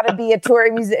out how to be a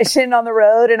touring musician on the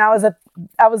road. And I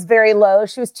was very low.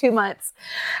 She was 2 months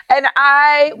and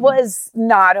I was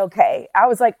not okay. I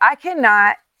was like, I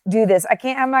cannot do this. I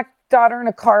can't have my daughter in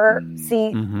a car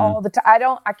seat all the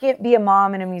time. I can't be a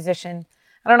mom and a musician.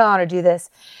 I don't know how to do this.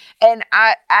 And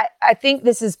I think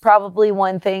this is probably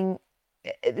one thing.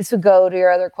 This would go to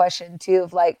your other question too,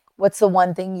 of like, what's the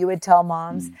one thing you would tell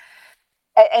moms?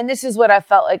 And this is what I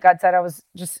felt like God said. I was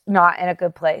just not in a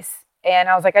good place. And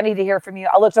I was like, I need to hear from you.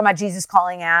 I looked on my Jesus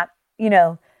Calling app,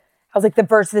 I was like, the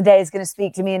verse of the day is going to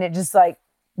speak to me. And it just like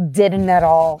didn't at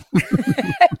all.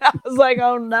 I was like,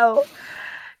 oh no,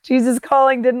 Jesus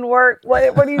Calling didn't work.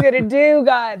 What are you going to do,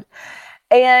 God?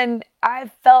 And I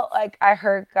felt like I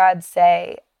heard God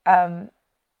say, I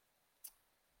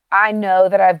know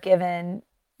that I've given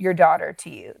your daughter to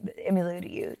you, Emmylou, to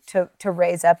you, to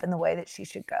raise up in the way that she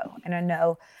should go. And I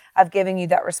know I've given you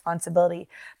that responsibility.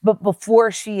 But before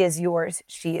she is yours,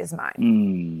 she is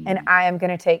mine. And I am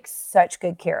going to take such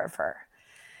good care of her.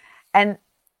 And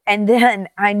then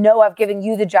I know I've given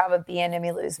you the job of being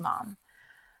Emmylou's mom.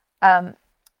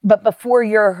 But before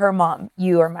you're her mom,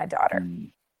 you are my daughter.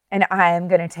 And I am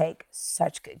going to take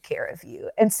such good care of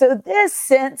you. And so this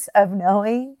sense of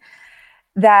knowing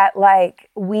that like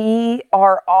we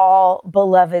are all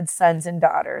beloved sons and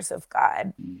daughters of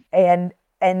God, and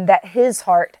that his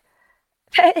heart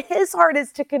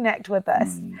is to connect with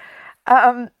us.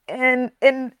 And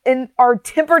in our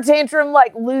temper tantrum,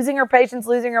 like losing our patience,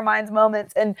 losing our minds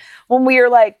moments. And when we are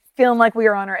like feeling like we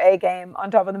are on our A game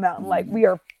on top of the mountain, like we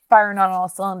are firing on all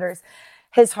cylinders,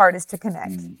 his heart is to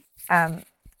connect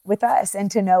with us and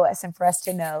to know us and for us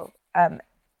to know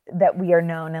that we are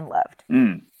known and loved.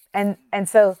 And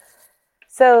so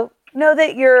know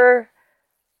that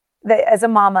as a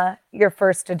mama, you're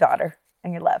first a daughter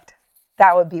and you're loved.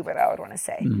 That would be what I would want to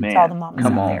say to all the mamas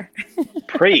out there.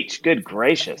 Preach. Good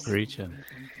gracious. Preaching.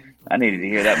 I needed to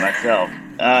hear that myself.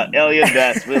 Ellie and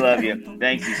Bess, we love you.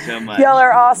 Thank you so much. Y'all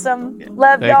are awesome.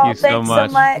 Love y'all. Thanks so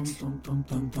much.